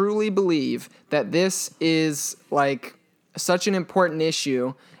you truly believe that this is such an important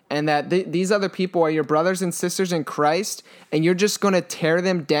issue and that these other people are your brothers and sisters in Christ, and you're just going to tear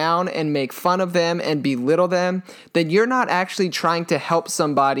them down and make fun of them and belittle them, then you're not actually trying to help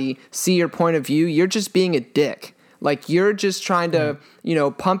somebody see your point of view. You're just being a dick. You're just trying to,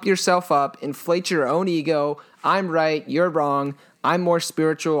 pump yourself up, inflate your own ego. I'm right, you're wrong. I'm more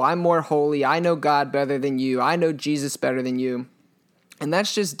spiritual. I'm more holy. I know God better than you. I know Jesus better than you. And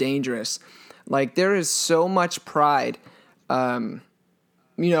that's just dangerous. There is so much pride,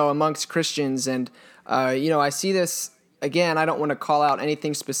 amongst Christians. And, I see this, again, I don't want to call out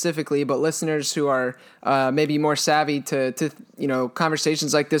anything specifically, but listeners who are maybe more savvy to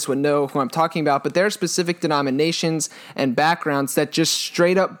conversations like this would know who I'm talking about. But there are specific denominations and backgrounds that just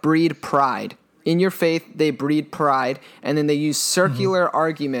straight up breed pride. In your faith, they breed pride. And then they use circular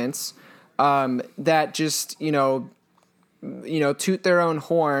arguments that just, toot their own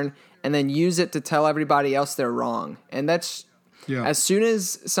horn and then use it to tell everybody else they're wrong. And that's... Yeah. As soon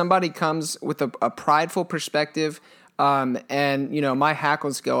as somebody comes with a prideful perspective, my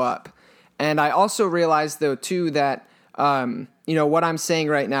hackles go up. And I also realize, though, too, that, what I'm saying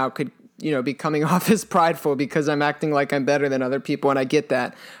right now could, be coming off as prideful because I'm acting like I'm better than other people, and I get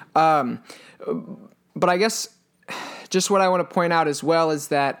that. But I guess just what I want to point out as well is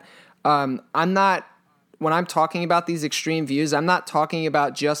that when I'm talking about these extreme views, I'm not talking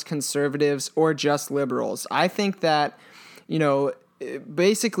about just conservatives or just liberals. I think that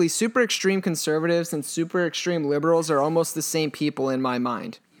basically super extreme conservatives and super extreme liberals are almost the same people in my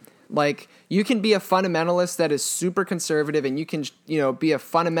mind. You can be a fundamentalist that is super conservative, and you can, be a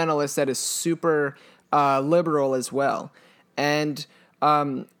fundamentalist that is super liberal as well. And,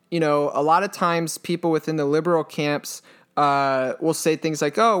 a lot of times people within the liberal camps will say things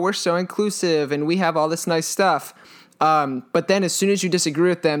like, oh, we're so inclusive and we have all this nice stuff. But then as soon as you disagree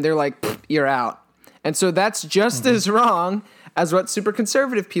with them, they're like, you're out. And so that's just as wrong as what super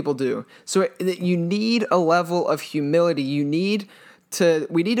conservative people do. So you need a level of humility. We need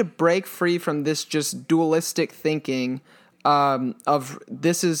to break free from this just dualistic thinking of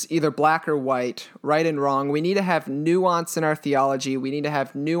this is either black or white, right and wrong. We need to have nuance in our theology. We need to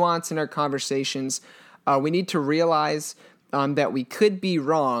have nuance in our conversations. We need to realize that we could be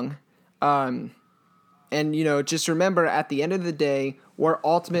wrong. And, just remember, at the end of the day, we're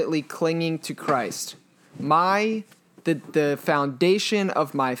ultimately clinging to Christ. The foundation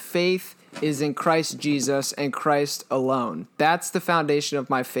of my faith is in Christ Jesus and Christ alone. That's the foundation of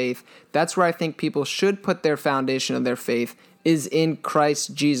my faith. That's where I think people should put their foundation of their faith, is in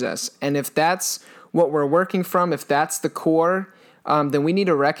Christ Jesus. And if that's what we're working from, if that's the core, then we need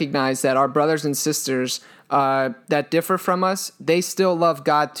to recognize that our brothers and sisters that differ from us, they still love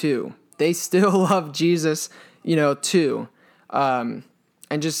God too. They still love Jesus, too. And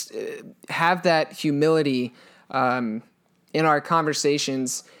just have that humility in our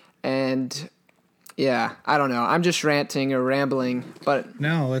conversations. And yeah, I don't know. I'm just ranting or rambling, but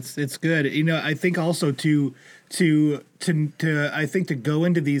no, it's good. I think also to I think to go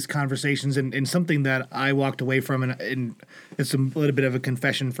into these conversations and something that I walked away from, and it's a little bit of a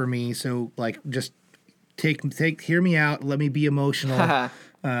confession for me. So like, just hear me out. Let me be emotional.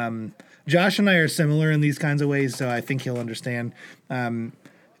 Josh and I are similar in these kinds of ways, so I think he'll understand. I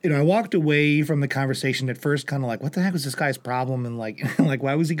walked away from the conversation at first kind of like, what the heck was this guy's problem? And like,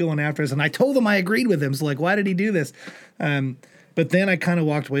 why was he going after us? And I told him I agreed with him. So like, why did he do this? But then I kind of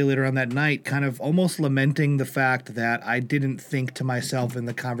walked away later on that night, kind of almost lamenting the fact that I didn't think to myself in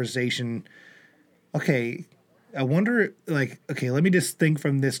the conversation, okay, I wonder, like, okay, let me just think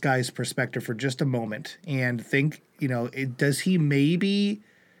from this guy's perspective for just a moment and think, is he really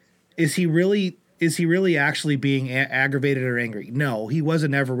actually being aggravated or angry? No, he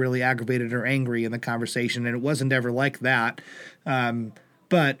wasn't ever really aggravated or angry in the conversation, and it wasn't ever like that.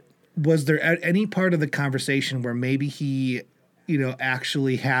 But was there any part of the conversation where maybe he,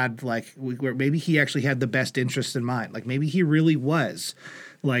 actually had where maybe he actually had the best interest in mind? Like maybe he really was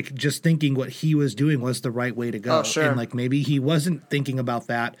like just thinking what he was doing was the right way to go. Oh, sure. And like maybe he wasn't thinking about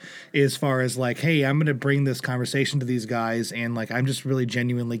that as far as like, hey, I'm going to bring this conversation to these guys and like I'm just really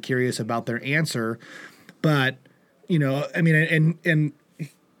genuinely curious about their answer. But,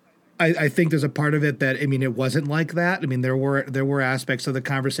 I think there's a part of it that, it wasn't like that. there were aspects of the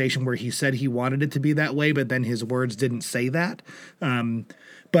conversation where he said he wanted it to be that way, but then his words didn't say that.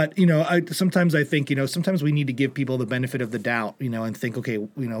 But, sometimes I think, sometimes we need to give people the benefit of the doubt, and think, okay,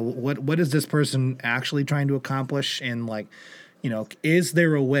 what is this person actually trying to accomplish? And like, is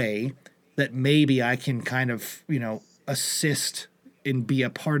there a way that maybe I can kind of, assist and be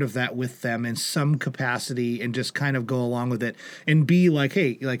a part of that with them in some capacity and just kind of go along with it and be like,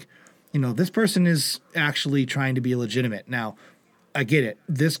 hey, like, this person is actually trying to be legitimate. Now, I get it.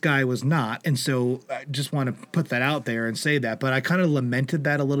 This guy was not. And so I just want to put that out there and say that. But I kind of lamented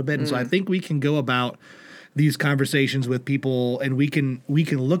that a little bit. And so I think we can go about these conversations with people and we can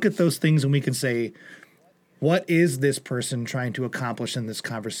look at those things and we can say, what is this person trying to accomplish in this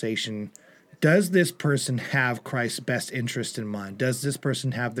conversation? Does this person have Christ's best interest in mind? Does this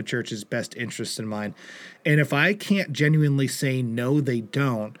person have the church's best interest in mind? And if I can't genuinely say no, they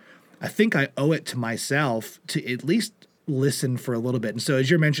don't, I think I owe it to myself to at least listen for a little bit. And so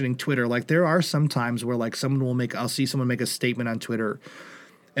as you're mentioning Twitter, like there are some times where like I'll see someone make a statement on Twitter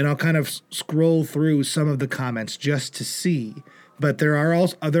and I'll kind of scroll through some of the comments just to see. But there are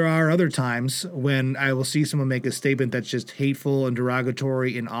other times when I will see someone make a statement that's just hateful and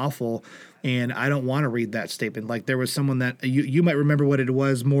derogatory and awful, and I don't want to read that statement. Like there was someone that you might remember what it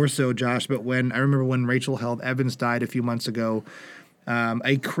was more so, Josh, but I remember when Rachel Held Evans died a few months ago,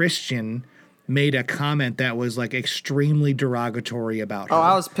 a Christian made a comment that was like extremely derogatory about her. Oh,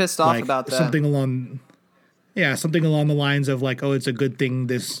 I was pissed off about that. Something along the lines of like, oh, it's a good thing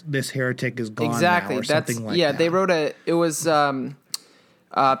this heretic is gone exactly. now, or something like that. They wrote it was Pen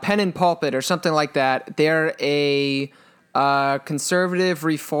and Pulpit or something like that. They're a conservative,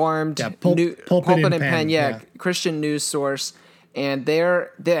 reformed Pulpit and Pen, Christian news source. And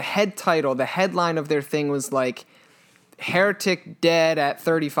their headline of their thing was like, heretic dead at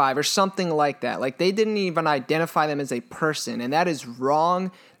 35 or something like that. Like they didn't even identify them as a person, and that is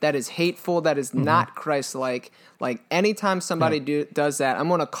wrong. That is hateful. That is not Christ-like. Like anytime somebody does that, I'm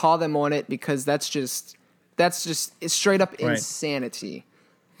going to call them on it because that's just it's straight up insanity.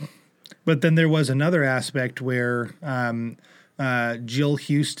 But then there was another aspect where Jill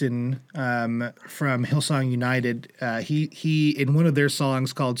Houston from Hillsong United, he in one of their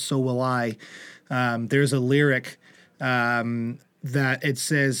songs called "So Will I," there's a lyric that it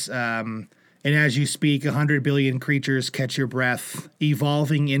says, and as you speak, 100 billion creatures catch your breath,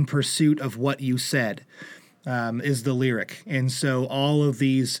 evolving in pursuit of what you said, is the lyric. And so all of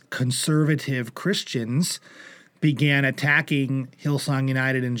these conservative Christians began attacking Hillsong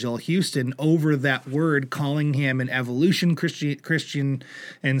United and Jill Houston over that word, calling him an evolution Christian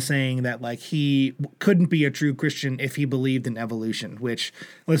and saying that like he couldn't be a true Christian if he believed in evolution, which,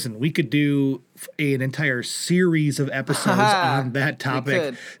 listen, we could do an entire series of episodes on that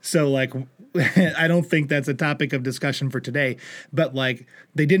topic. So like, I don't think that's a topic of discussion for today, but like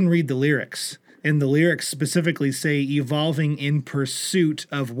they didn't read the lyrics. And the lyrics specifically say evolving in pursuit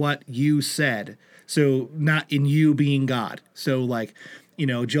of what you said. So not in you being God. So like,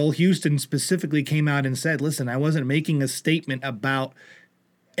 Joel Houston specifically came out and said, listen, I wasn't making a statement about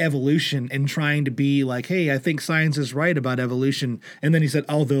evolution and trying to be like, hey, I think science is right about evolution. And then he said,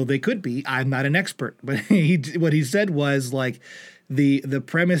 although they could be, I'm not an expert. But what he said was like, the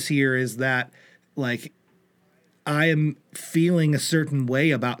premise here is that like, I am feeling a certain way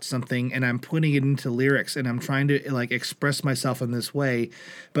about something and I'm putting it into lyrics and I'm trying to like express myself in this way.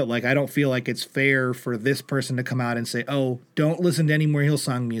 But like, I don't feel like it's fair for this person to come out and say, oh, don't listen to any more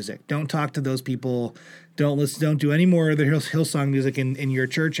Hillsong music. Don't talk to those people. Don't do any more of the Hillsong music in your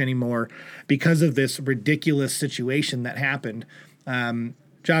church anymore because of this ridiculous situation that happened.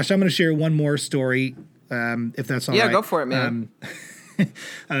 Josh, I'm going to share one more story. If that's all right. Yeah, go for it, man.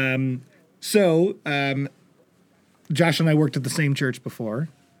 Josh and I worked at the same church before.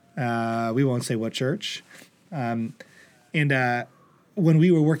 We won't say what church. And when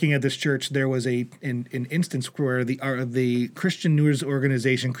we were working at this church, there was an instance where the Christian news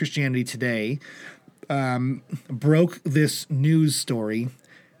organization Christianity Today broke this news story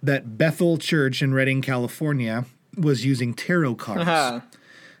that Bethel Church in Redding, California, was using tarot cards.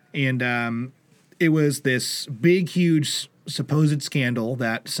 And it was this big, huge supposed scandal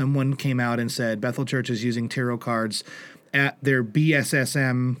that someone came out and said Bethel Church is using tarot cards at their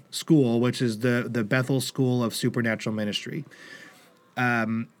BSSM school, which is the Bethel School of Supernatural Ministry.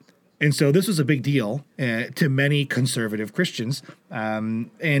 And so this was a big deal to many conservative Christians,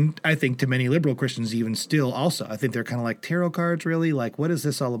 and I think to many liberal Christians even still also. I think they're kind of like, tarot cards, really? Like, what is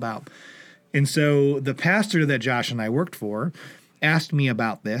this all about? And so the pastor that Josh and I worked for asked me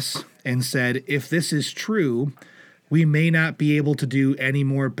about this and said, if this is true, we may not be able to do any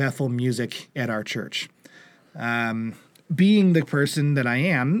more Bethel music at our church. Being the person that I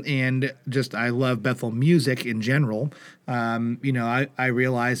am, and just I love Bethel music in general, I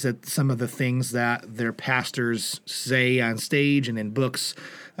realize that some of the things that their pastors say on stage and in books,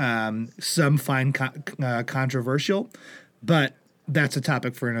 some find controversial, but that's a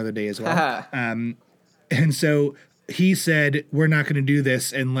topic for another day as well. And so he said, we're not going to do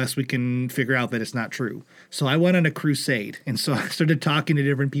this unless we can figure out that it's not true. So I went on a crusade. And so I started talking to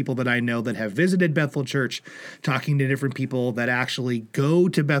different people that I know that have visited Bethel Church, talking to different people that actually go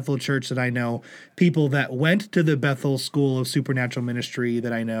to Bethel Church that I know, people that went to the Bethel School of Supernatural Ministry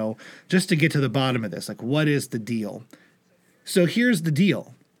that I know, just to get to the bottom of this. Like, what is the deal? So here's the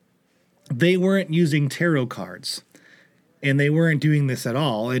deal. They weren't using tarot cards. And they weren't doing this at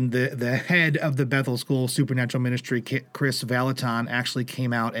all. And the head of the Bethel School of Supernatural Ministry, Chris Valaton, actually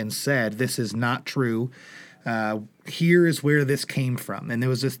came out and said, this is not true. Here is where this came from. And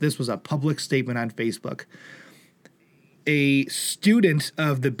this was a public statement on Facebook. A student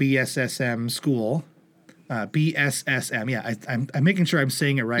of the BSSM school, BSSM, yeah, I'm making sure I'm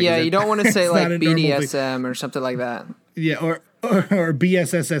saying it right. Yeah, you don't want to say like BDSM or something like that. Yeah, or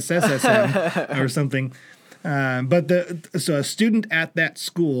BSSSSM or something. So a student at that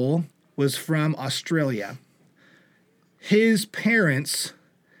school was from Australia. His parents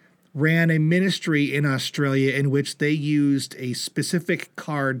ran a ministry in Australia in which they used a specific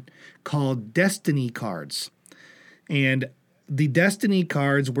card called Destiny cards. And the Destiny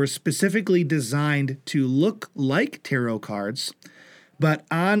cards were specifically designed to look like tarot cards, but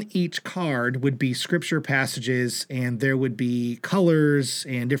on each card would be scripture passages and there would be colors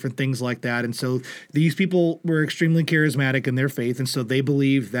and different things like that. And so these people were extremely charismatic in their faith. And so they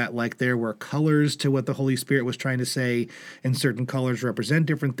believed that like there were colors to what the Holy Spirit was trying to say, and certain colors represent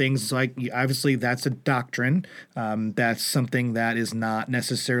different things. So obviously that's a doctrine. That's something that is not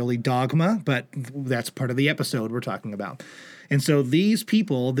necessarily dogma, but that's part of the episode we're talking about. And so these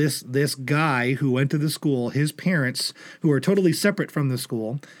people, this guy who went to the school, his parents, who are totally separate from the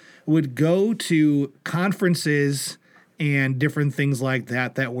school, would go to conferences and different things like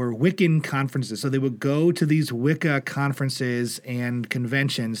that were Wiccan conferences. So they would go to these Wicca conferences and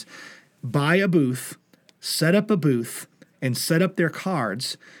conventions, buy a booth, set up a booth, and set up their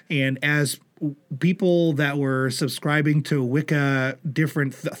cards. And as people that were subscribing to Wicca,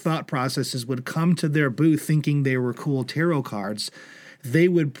 different thought processes would come to their booth thinking they were cool tarot cards, they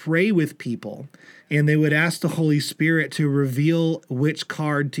would pray with people and they would ask the Holy Spirit to reveal which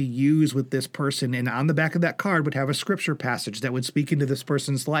card to use with this person. And on the back of that card would have a scripture passage that would speak into this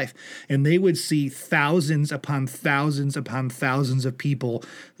person's life. And they would see thousands upon thousands upon thousands of people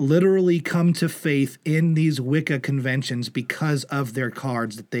literally come to faith in these Wicca conventions because of their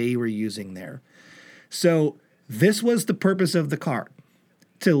cards that they were using there. So this was the purpose of the card,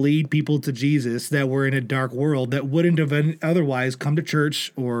 to lead people to Jesus that were in a dark world that wouldn't have otherwise come to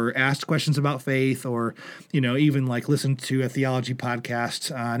church or asked questions about faith or, even like listen to a theology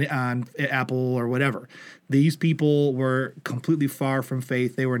podcast on Apple or whatever. These people were completely far from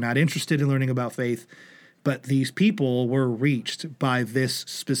faith. They were not interested in learning about faith, but these people were reached by this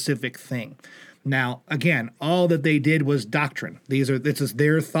specific thing. Now, again, all that they did was doctrine. This is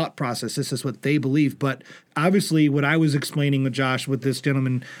their thought process. This is what they believe. But obviously, what I was explaining with Josh, with this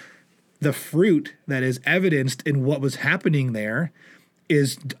gentleman, the fruit that is evidenced in what was happening there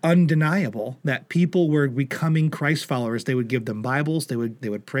is undeniable. That people were becoming Christ followers. They would give them Bibles. They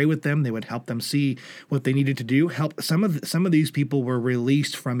would pray with them. They would help them see what they needed to do. Help some of these people were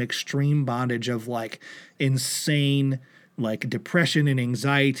released from extreme bondage of like insane, like depression and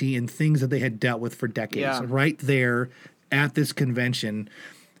anxiety and things that they had dealt with for decades, right there at this convention.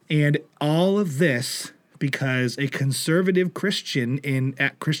 And all of this because a conservative Christian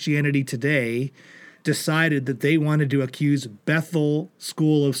at Christianity Today decided that they wanted to accuse Bethel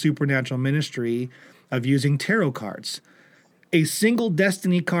School of Supernatural Ministry of using tarot cards. A single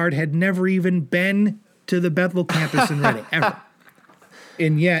Destiny card had never even been to the Bethel campus in Reading, ever.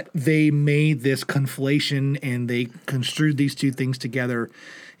 And yet they made this conflation and they construed these two things together.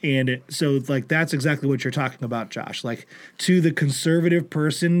 And so like that's exactly what you're talking about, Josh. Like to the conservative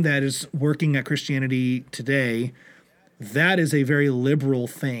person that is working at Christianity Today, that is a very liberal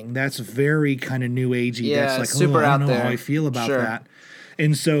thing. That's very kind of new agey. Yeah, that's like, super I out don't know there. how I feel about that.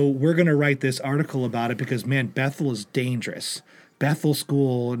 And so we're going to write this article about it because, man, Bethel is dangerous. Bethel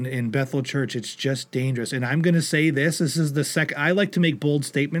School and Bethel Church, it's just dangerous. And I'm going to say this is the second. I like to make bold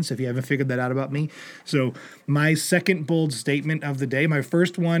statements if you haven't figured that out about me. So my second bold statement of the day, my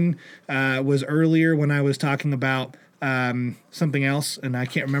first one was earlier when I was talking about something else, and I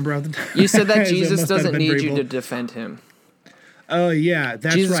can't remember off the time. You said that Jesus doesn't need you to defend him. Oh, yeah,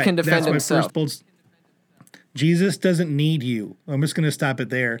 that's Jesus right. Can defend that's himself. My first bold Jesus doesn't need you. I'm just going to stop it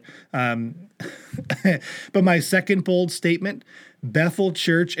there. But my second bold statement, Bethel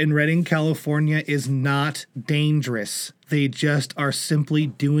Church in Redding, California is not dangerous. They just are simply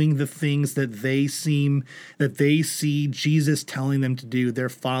doing the things that they see Jesus telling them to do. They're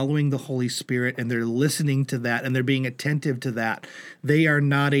following the Holy Spirit and they're listening to that and they're being attentive to that. They are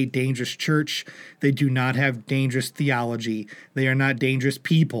not a dangerous church. They do not have dangerous theology. They are not dangerous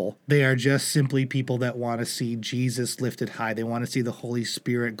people. They are just simply people that want to see Jesus lifted high. They want to see the Holy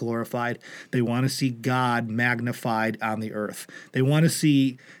Spirit glorified. They want to see God magnified on the earth. They want to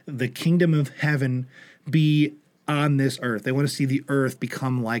see the kingdom of heaven be on this earth. They want to see the earth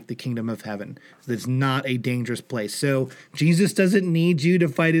become like the kingdom of heaven. It's not a dangerous place. So Jesus doesn't need you to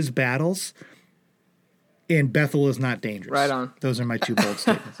fight his battles, and Bethel is not dangerous. Right on. Those are my two bold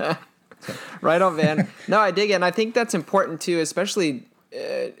statements. So. Right on, Van. No, I dig it. And I think that's important too, especially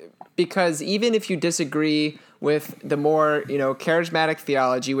because even if you disagree with the more, charismatic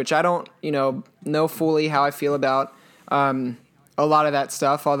theology, which I don't, know fully how I feel about a lot of that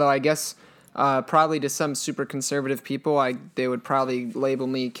stuff, although I guess probably to some super conservative people, they would probably label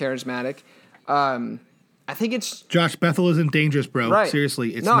me charismatic. I think it's Josh, Bethel isn't dangerous, bro. right.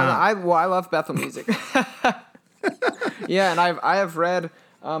 Seriously, it's not. I love Bethel music. Yeah, and I have read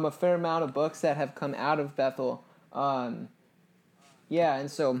a fair amount of books that have come out of Bethel. Yeah,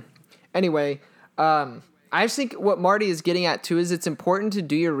 and so anyway, I just think what Marty is getting at too is it's important to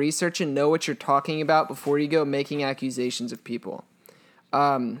do your research and know what you're talking about before you go making accusations of people.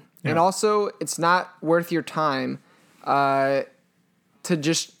 And also, it's not worth your time to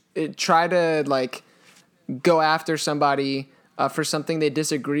just try to go after somebody for something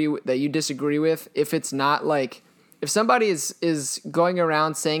that you disagree with. If it's not if somebody is going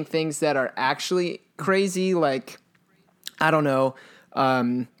around saying things that are actually crazy, like I don't know,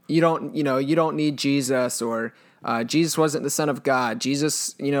 you don't need Jesus, or Jesus wasn't the Son of God,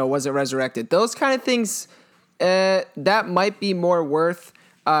 Jesus wasn't resurrected. Those kind of things that might be more worth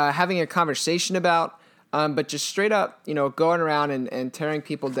having a conversation about, but just straight up, going around and tearing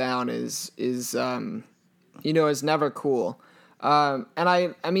people down is never cool. And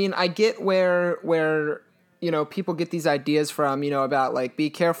I get where people get these ideas from, about be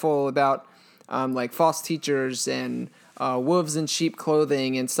careful about false teachers and wolves in sheep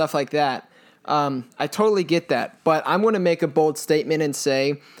clothing and stuff like that. I totally get that, but I'm going to make a bold statement and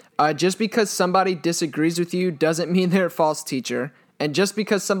say, just because somebody disagrees with you doesn't mean they're a false teacher. And just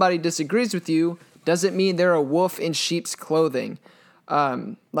because somebody disagrees with you doesn't mean they're a wolf in sheep's clothing.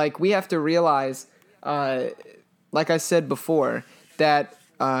 We have to realize, like I said before, that,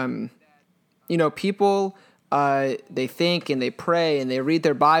 people, they think and they pray and they read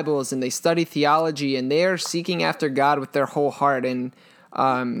their Bibles and they study theology and they are seeking after God with their whole heart. And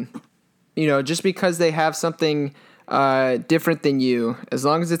Just because they have something different than you, as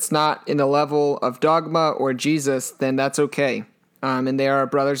long as it's not in the level of dogma or Jesus, then that's okay. And they are our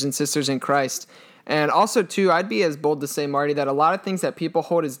brothers and sisters in Christ. And also, too, I'd be as bold to say, Marty, that a lot of things that people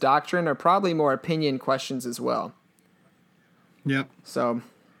hold as doctrine are probably more opinion questions as well. Yep. So,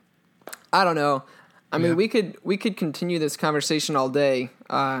 I don't know. I mean, we could continue this conversation all day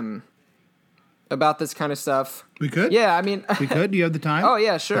about this kind of stuff. We could? Yeah, I mean... We could? Do you have the time? Oh,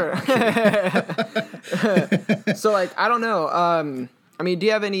 yeah, sure. So, like, I don't know. I mean, do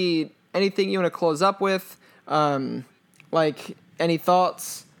you have anything you want to close up with? Like, any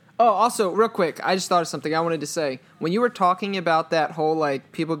thoughts? Oh, also, real quick, I just thought of something I wanted to say. When you were talking about that whole,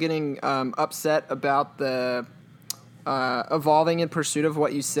 like, people getting upset about the evolving in pursuit of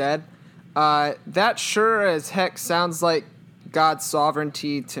what you said, that sure as heck sounds like God's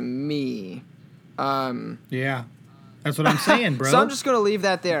sovereignty to me. Yeah. That's what I'm saying, bro. So I'm just going to leave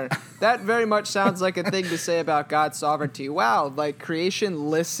that there. That very much sounds like a thing to say about God's sovereignty. Wow, like creation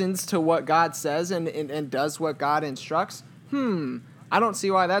listens to what God says and does what God instructs? I don't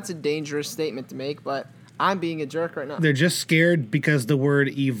see why that's a dangerous statement to make, but I'm being a jerk right now. They're just scared because the word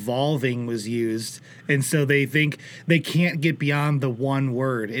evolving was used, and so they think they can't get beyond the one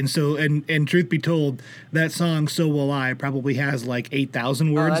word. And so, and truth be told, that song "So Will I" probably has like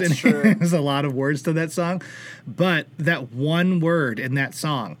 8,000 words in it. There's a lot of words to that song, but that one word in that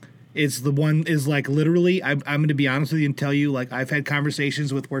song is like literally. I'm going to be honest with you and tell you, like, I've had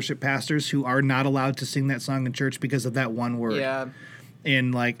conversations with worship pastors who are not allowed to sing that song in church because of that one word. Yeah.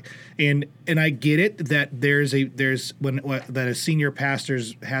 And like, and I get it that that a senior pastor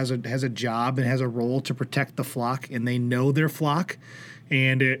has a job and has a role to protect the flock, and they know their flock.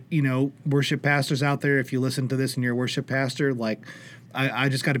 And worship pastors out there, if you listen to this and you're a worship pastor, like, I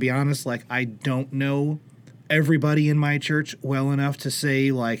just got to be honest, like, I don't know everybody in my church well enough to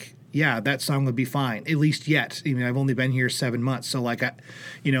say, like, yeah, that song would be fine, at least yet. I mean, I've only been here 7 months. So, like,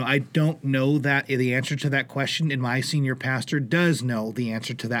 I don't know the answer to that question, and my senior pastor does know the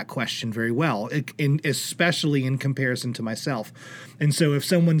answer to that question very well, especially in comparison to myself. And so if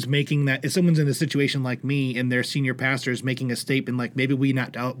someone's in a situation like me and their senior pastor is making a statement like, maybe we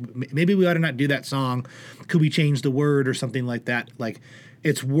ought to not do that song, could we change the word or something like that? Like,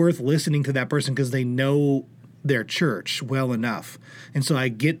 it's worth listening to that person because they know their church well enough. And so I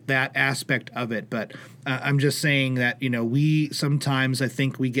get that aspect of it, but I'm just saying that, we sometimes, I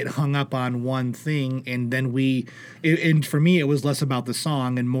think we get hung up on one thing, and then and for me, it was less about the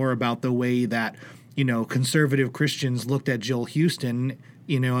song and more about the way that, conservative Christians looked at Joel Houston,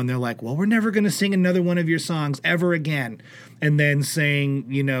 and they're like, well, we're never going to sing another one of your songs ever again. And then saying,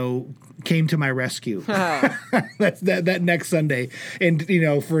 Came to My Rescue. That's that next Sunday. And,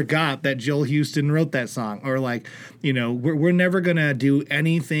 forgot that Joel Houston wrote that song. Or like, we're never going to do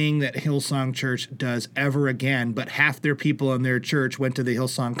anything that Hillsong Church does ever again. But half their people in their church went to the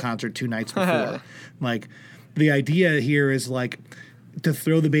Hillsong concert 2 nights before. Like, the idea here is like, to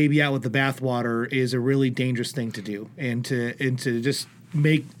throw the baby out with the bathwater is a really dangerous thing to do. And to just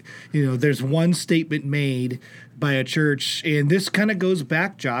make, there's one statement made by a church, and this kind of goes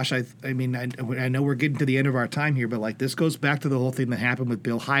back, Josh. I mean, I know we're getting to the end of our time here, but like, this goes back to the whole thing that happened with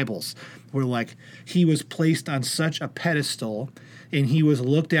Bill Hybels, where like, he was placed on such a pedestal and he was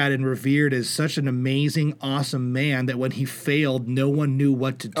looked at and revered as such an amazing, awesome man that when he failed, no one knew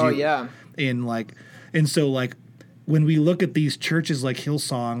what to do. Oh yeah. And so like, when we look at these churches like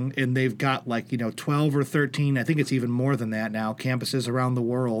Hillsong, and they've got like, 12 or 13, I think it's even more than that now, campuses around the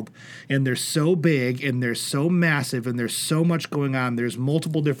world, and they're so big and they're so massive and there's so much going on. There's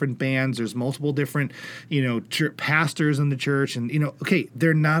multiple different bands. There's multiple different, pastors in the church. And, okay,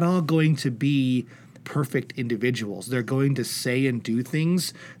 they're not all going to be perfect individuals. They're going to say and do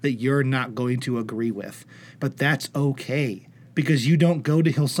things that you're not going to agree with. But that's okay, because you don't go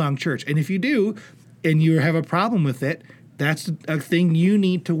to Hillsong Church. And if you do, and you have a problem with it, that's a thing you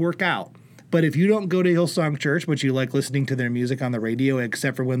need to work out. But if you don't go to Hillsong Church, but you like listening to their music on the radio,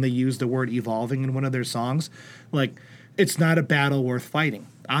 except for when they use the word evolving in one of their songs, like, it's not a battle worth fighting,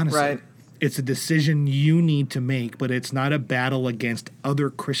 honestly. Right. It's a decision you need to make, but it's not a battle against other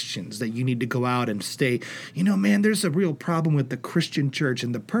Christians that you need to go out and stay, man, there's a real problem with the Christian church,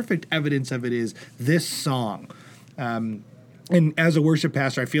 and the perfect evidence of it is this song. And as a worship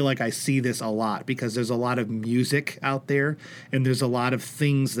pastor, I feel like I see this a lot, because there's a lot of music out there, and there's a lot of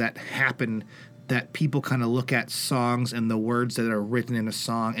things that happen that people kind of look at songs and the words that are written in a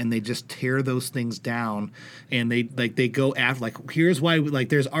song, and they just tear those things down, and they go after, like, here's why, like,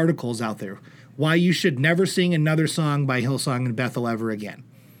 there's articles out there why you should never sing another song by Hillsong and Bethel ever again,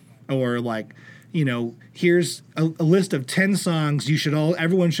 or like, here's a list of 10 songs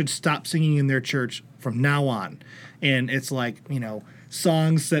everyone should stop singing in their church from now on. And it's like,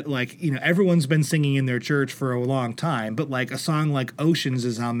 songs that everyone's been singing in their church for a long time, but like a song like Oceans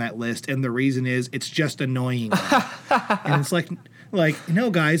is on that list. And the reason is it's just annoying. And it's like,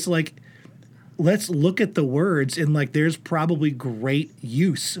 no guys, like, let's look at the words and there's probably great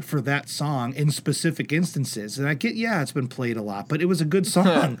use for that song in specific instances. And I get, it's been played a lot, but it was a good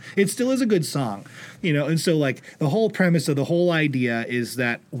song. It still is a good song, And so the whole premise of the whole idea is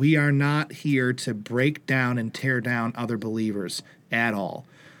that we are not here to break down and tear down other believers at all.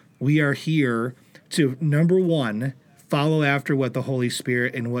 We are here to, number one, follow after what the Holy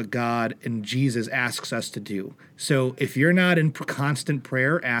Spirit and what God and Jesus asks us to do. So if you're not in constant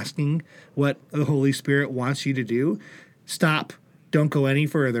prayer asking what the Holy Spirit wants you to do, stop, don't go any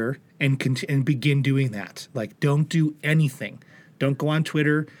further, and begin doing that. Don't do anything. Don't go on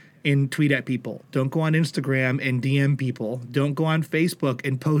Twitter and tweet at people. Don't go on Instagram and DM people. Don't go on Facebook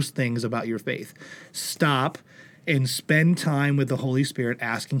and post things about your faith. Stop and spend time with the Holy Spirit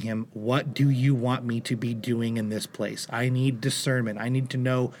asking him, what do you want me to be doing in this place? I need discernment. I need to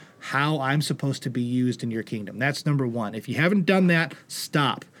know how I'm supposed to be used in your kingdom. That's number one. If you haven't done that,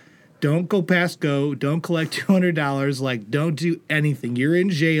 stop. Don't go past go. Don't collect $200. Don't do anything. You're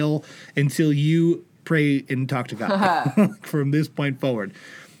in jail until you pray and talk to God from this point forward.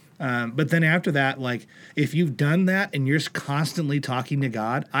 But then after that, if you've done that and you're constantly talking to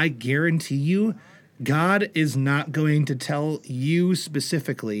God, I guarantee you, God is not going to tell you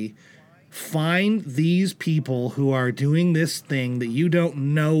specifically, find these people who are doing this thing that you don't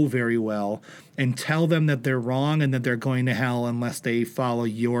know very well and tell them that they're wrong and that they're going to hell unless they follow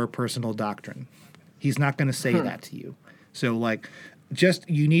your personal doctrine. He's not going to say that to you. So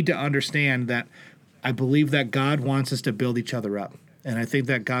you need to understand that I believe that God wants us to build each other up. And I think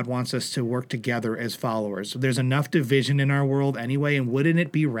that God wants us to work together as followers. There's enough division in our world anyway, and wouldn't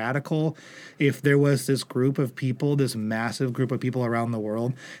it be radical if there was this group of people, this massive group of people around the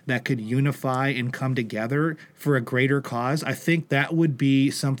world that could unify and come together for a greater cause? I think that would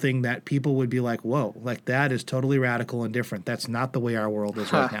be something that people would be like, whoa, that is totally radical and different. That's not the way our world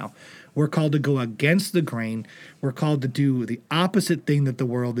is right now. We're called to go against the grain. We're called to do the opposite thing that the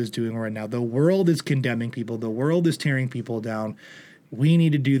world is doing right now. The world is condemning people. The world is tearing people down. We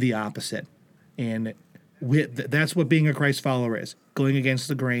need to do the opposite. And that's what being a Christ follower is, going against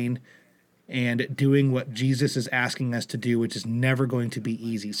the grain and doing what Jesus is asking us to do, which is never going to be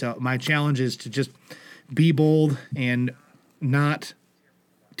easy. So my challenge is to just be bold and not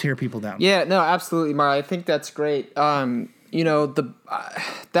tear people down. Yeah, no, absolutely, Mara. I think that's great. I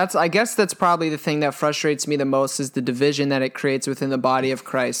guess that's probably the thing that frustrates me the most is the division that it creates within the body of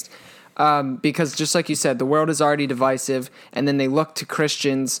Christ. Because just like you said, the world is already divisive, and then they look to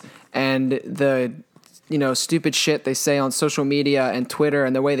Christians and the, stupid shit they say on social media and Twitter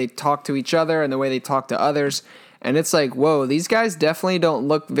and the way they talk to each other and the way they talk to others. And it's like, whoa, these guys definitely don't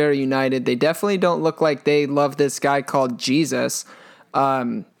look very united. They definitely don't look like they love this guy called Jesus.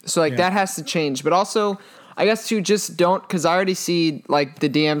 That has to change. But also, I guess too, just don't, because I already see the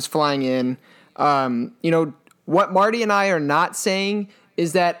DMs flying in. What Marty and I are not saying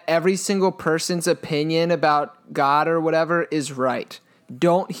is that every single person's opinion about God or whatever is right.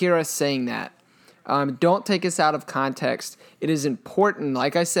 Don't hear us saying that. Don't take us out of context. It is important,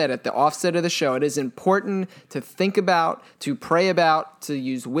 like I said at the offset of the show, it is important to think about, to pray about, to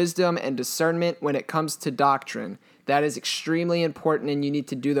use wisdom and discernment when it comes to doctrine. That is extremely important, and you need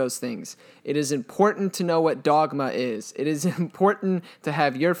to do those things. It is important to know what dogma is. It is important to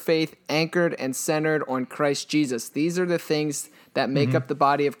have your faith anchored and centered on Christ Jesus. These are the things that make up the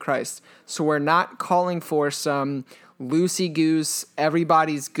body of Christ. So we're not calling for some loosey-goose,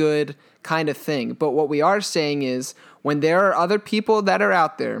 everybody's good kind of thing. But what we are saying is when there are other people that are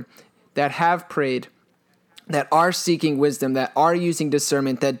out there that have prayed, that are seeking wisdom, that are using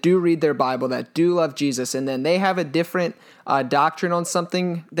discernment, that do read their Bible, that do love Jesus, and then they have a different doctrine on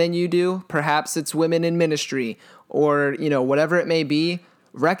something than you do, perhaps it's women in ministry or, whatever it may be,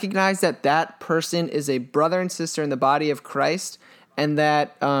 recognize that that person is a brother and sister in the body of Christ, and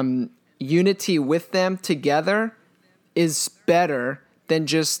that unity with them together is better than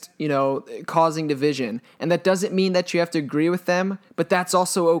just, causing division. And that doesn't mean that you have to agree with them, but that's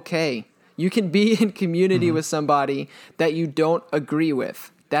also okay. You can be in community with somebody that you don't agree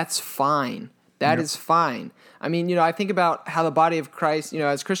with. That's fine. That is fine. I mean, I think about how the body of Christ,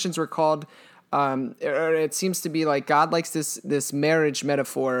 as Christians we're called, it seems to be like God likes this marriage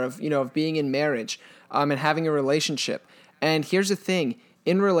metaphor of being in marriage and having a relationship. And here's the thing.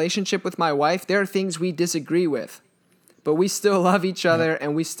 In relationship with my wife, there are things we disagree with, but we still love each other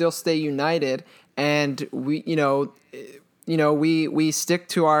and we still stay united. and we stick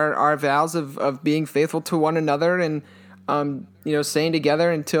to our vows of being faithful to one another, and staying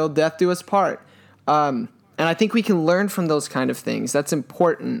together until death do us part. And I think we can learn from those kind of things. That's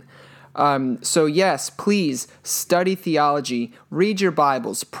important. So yes, please study theology, read your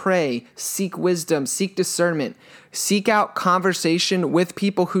Bibles, pray, seek wisdom, seek discernment, seek out conversation with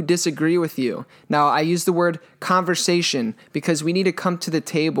people who disagree with you. Now, I use the word conversation because we need to come to the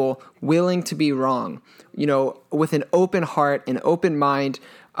table willing to be wrong, with an open heart, an open mind,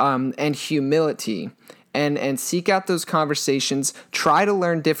 and humility. And seek out those conversations, try to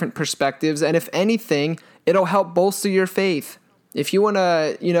learn different perspectives, and if anything, it'll help bolster your faith. If you want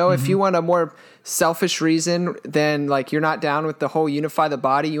to, if you want a more selfish reason than like you're not down with the whole unify the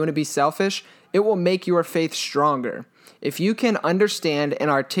body, you want to be selfish, it will make your faith stronger. If you can understand and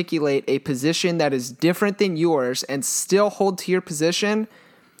articulate a position that is different than yours and still hold to your position,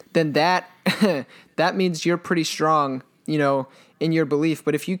 then that that means you're pretty strong, in your belief.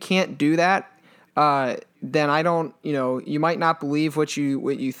 But if you can't do that, then I don't, you might not believe what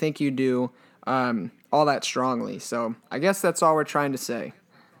you think you do all that strongly. So I guess that's all we're trying to say.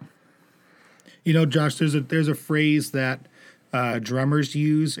 Josh, there's a phrase that drummers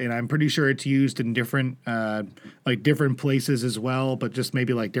use, and I'm pretty sure it's used in different places as well, but just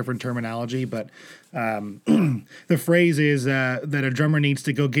maybe like different terminology. But the phrase is that a drummer needs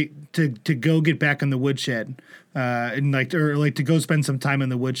to go get back in the woodshed, and to go spend some time in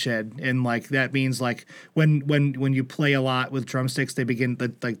the woodshed, and like that means like when you play a lot with drumsticks, they begin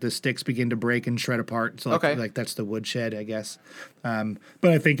the sticks begin to break and shred apart. So like that's the woodshed, I guess.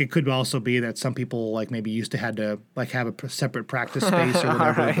 But I think it could also be that some people like maybe used to had to like have a separate practice space or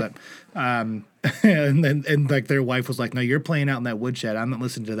whatever. Right. But and like their wife was like, no, you're playing out in that woodshed. I'm not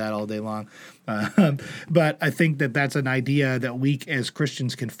listening to that all day long. But I think that's an idea that we as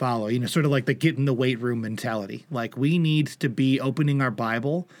Christians can follow, sort of like the get in the weight room mentality. Like we need to be opening our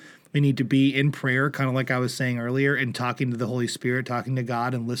Bible. We need to be in prayer, kind of like I was saying earlier, and talking to the Holy Spirit, talking to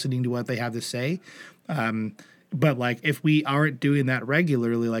God and listening to what they have to say. But like if we aren't doing that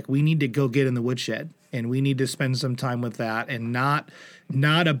regularly, like we need to go get in the woodshed, and we need to spend some time with that and not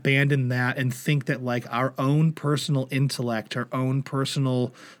abandon that and think that like our own personal intellect, our own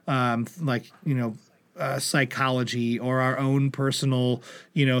personal psychology, or our own personal,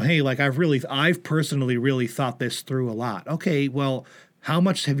 hey, like I've personally really thought this through a lot. Okay, well, how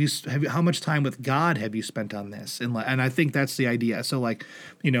much time with God have you spent on this? And I think that's the idea. So like,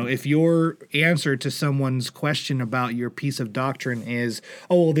 if your answer to someone's question about your piece of doctrine is,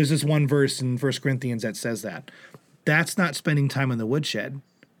 oh, well, there's this one verse in 1 Corinthians that says that's not spending time in the woodshed.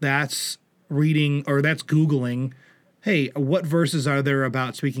 That's reading, or that's Googling, hey, what verses are there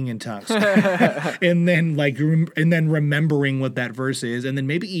about speaking in tongues? and then remembering what that verse is, and then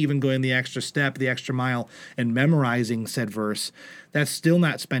maybe even going the extra step, the extra mile, and memorizing said verse. That's still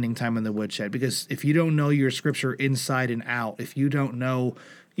not spending time in the woodshed, because if you don't know your scripture inside and out, if you don't know,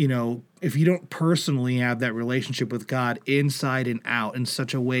 if you don't personally have that relationship with God inside and out in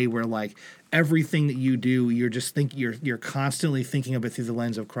such a way where like everything that you do, you're constantly thinking of it through the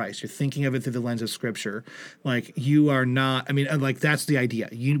lens of Christ. You're thinking of it through the lens of Scripture. Like you are not. I mean, like that's the idea.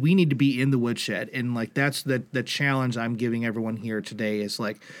 We need to be in the woodshed, and like that's the challenge I'm giving everyone here today is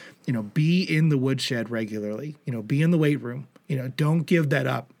like, be in the woodshed regularly. Be in the weight room. Don't give that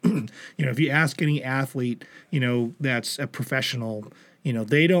up. If you ask any athlete, that's a professional.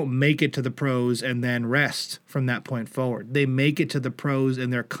 They don't make it to the pros and then rest from that point forward. They make it to the pros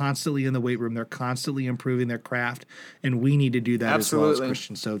and they're constantly in the weight room. They're constantly improving their craft, and we need to do that Absolutely. as well as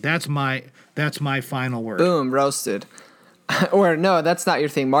Christians. So that's my final word. Boom, roasted. Or no, that's not your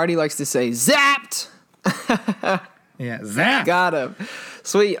thing. Marty likes to say zapped. Yeah, zapped. Got him.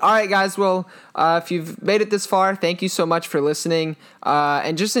 Sweet. All right, guys. Well, if you've made it this far, thank you so much for listening.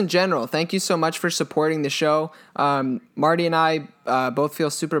 And just in general, thank you so much for supporting the show. Marty and I both feel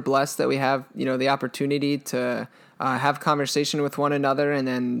super blessed that we have, the opportunity to have conversation with one another, and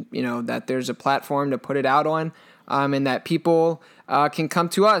then, that there's a platform to put it out on, and that people can come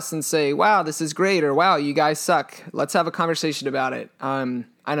to us and say, wow, this is great, or wow, you guys suck. Let's have a conversation about it.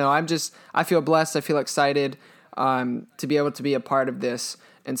 I know I feel blessed. I feel excited to be able to be a part of this.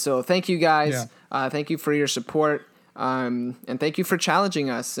 And so thank you guys. Yeah. Thank you for your support. And thank you for challenging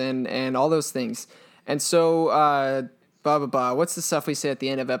us and all those things. And so, blah, blah, blah. What's the stuff we say at the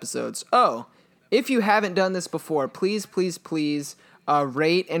end of episodes? Oh, if you haven't done this before, please, please, please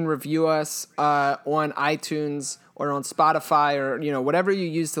rate and review us on iTunes or on Spotify, or, whatever you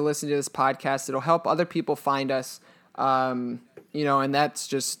use to listen to this podcast. It'll help other people find us, and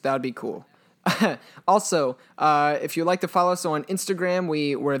that would be cool. Also, if you'd like to follow us on Instagram,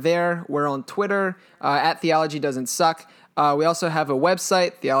 we're there. We're on Twitter, at Theology Doesn't Suck. We also have a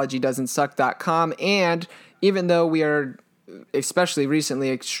website, theologydoesn'tsuck.com. And even though we are, especially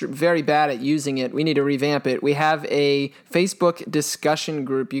recently, very bad at using it, we need to revamp it. We have a Facebook discussion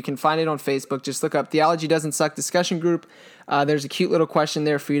group. You can find it on Facebook. Just look up Theology Doesn't Suck discussion group. There's a cute little question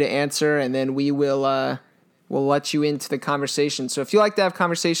there for you to answer, and then we will... We'll let you into the conversation. So if you like to have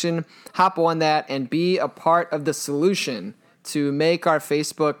conversation, hop on that and be a part of the solution to make our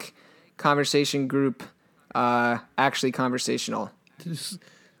Facebook conversation group actually conversational.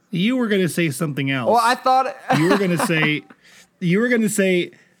 You were going to say something else. Well, I thought you were going to say it. You were going to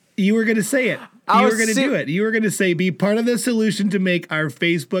do it. You were going to say, be part of the solution to make our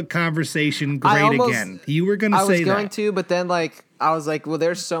Facebook conversation great again. You were going to say that. I was going to, but then I was like, well,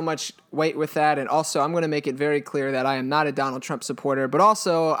 there's so much weight with that. And also, I'm going to make it very clear that I am not a Donald Trump supporter, but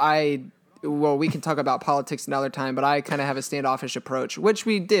also we can talk about politics another time, but I kind of have a standoffish approach, which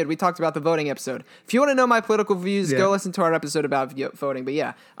we did. We talked about the voting episode. If you want to know my political views, go listen to our episode about voting. But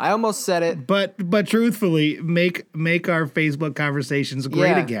yeah, I almost said it. But truthfully, make our Facebook conversations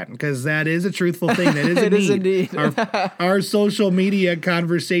great again, because that is a truthful thing. That is a it need. Is indeed. Our social media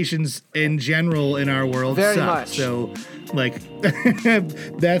conversations in general in our world very suck. much. So,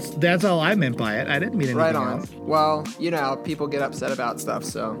 that's all I meant by it. I didn't mean anything right on. else. Well, people get upset about stuff,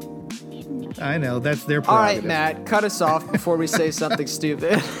 so... I know, that's their prerogative. All right, Matt, cut us off before we say something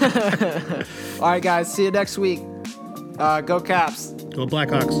stupid. All right, guys, see you next week. Go Caps. Go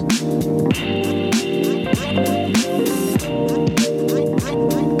Blackhawks.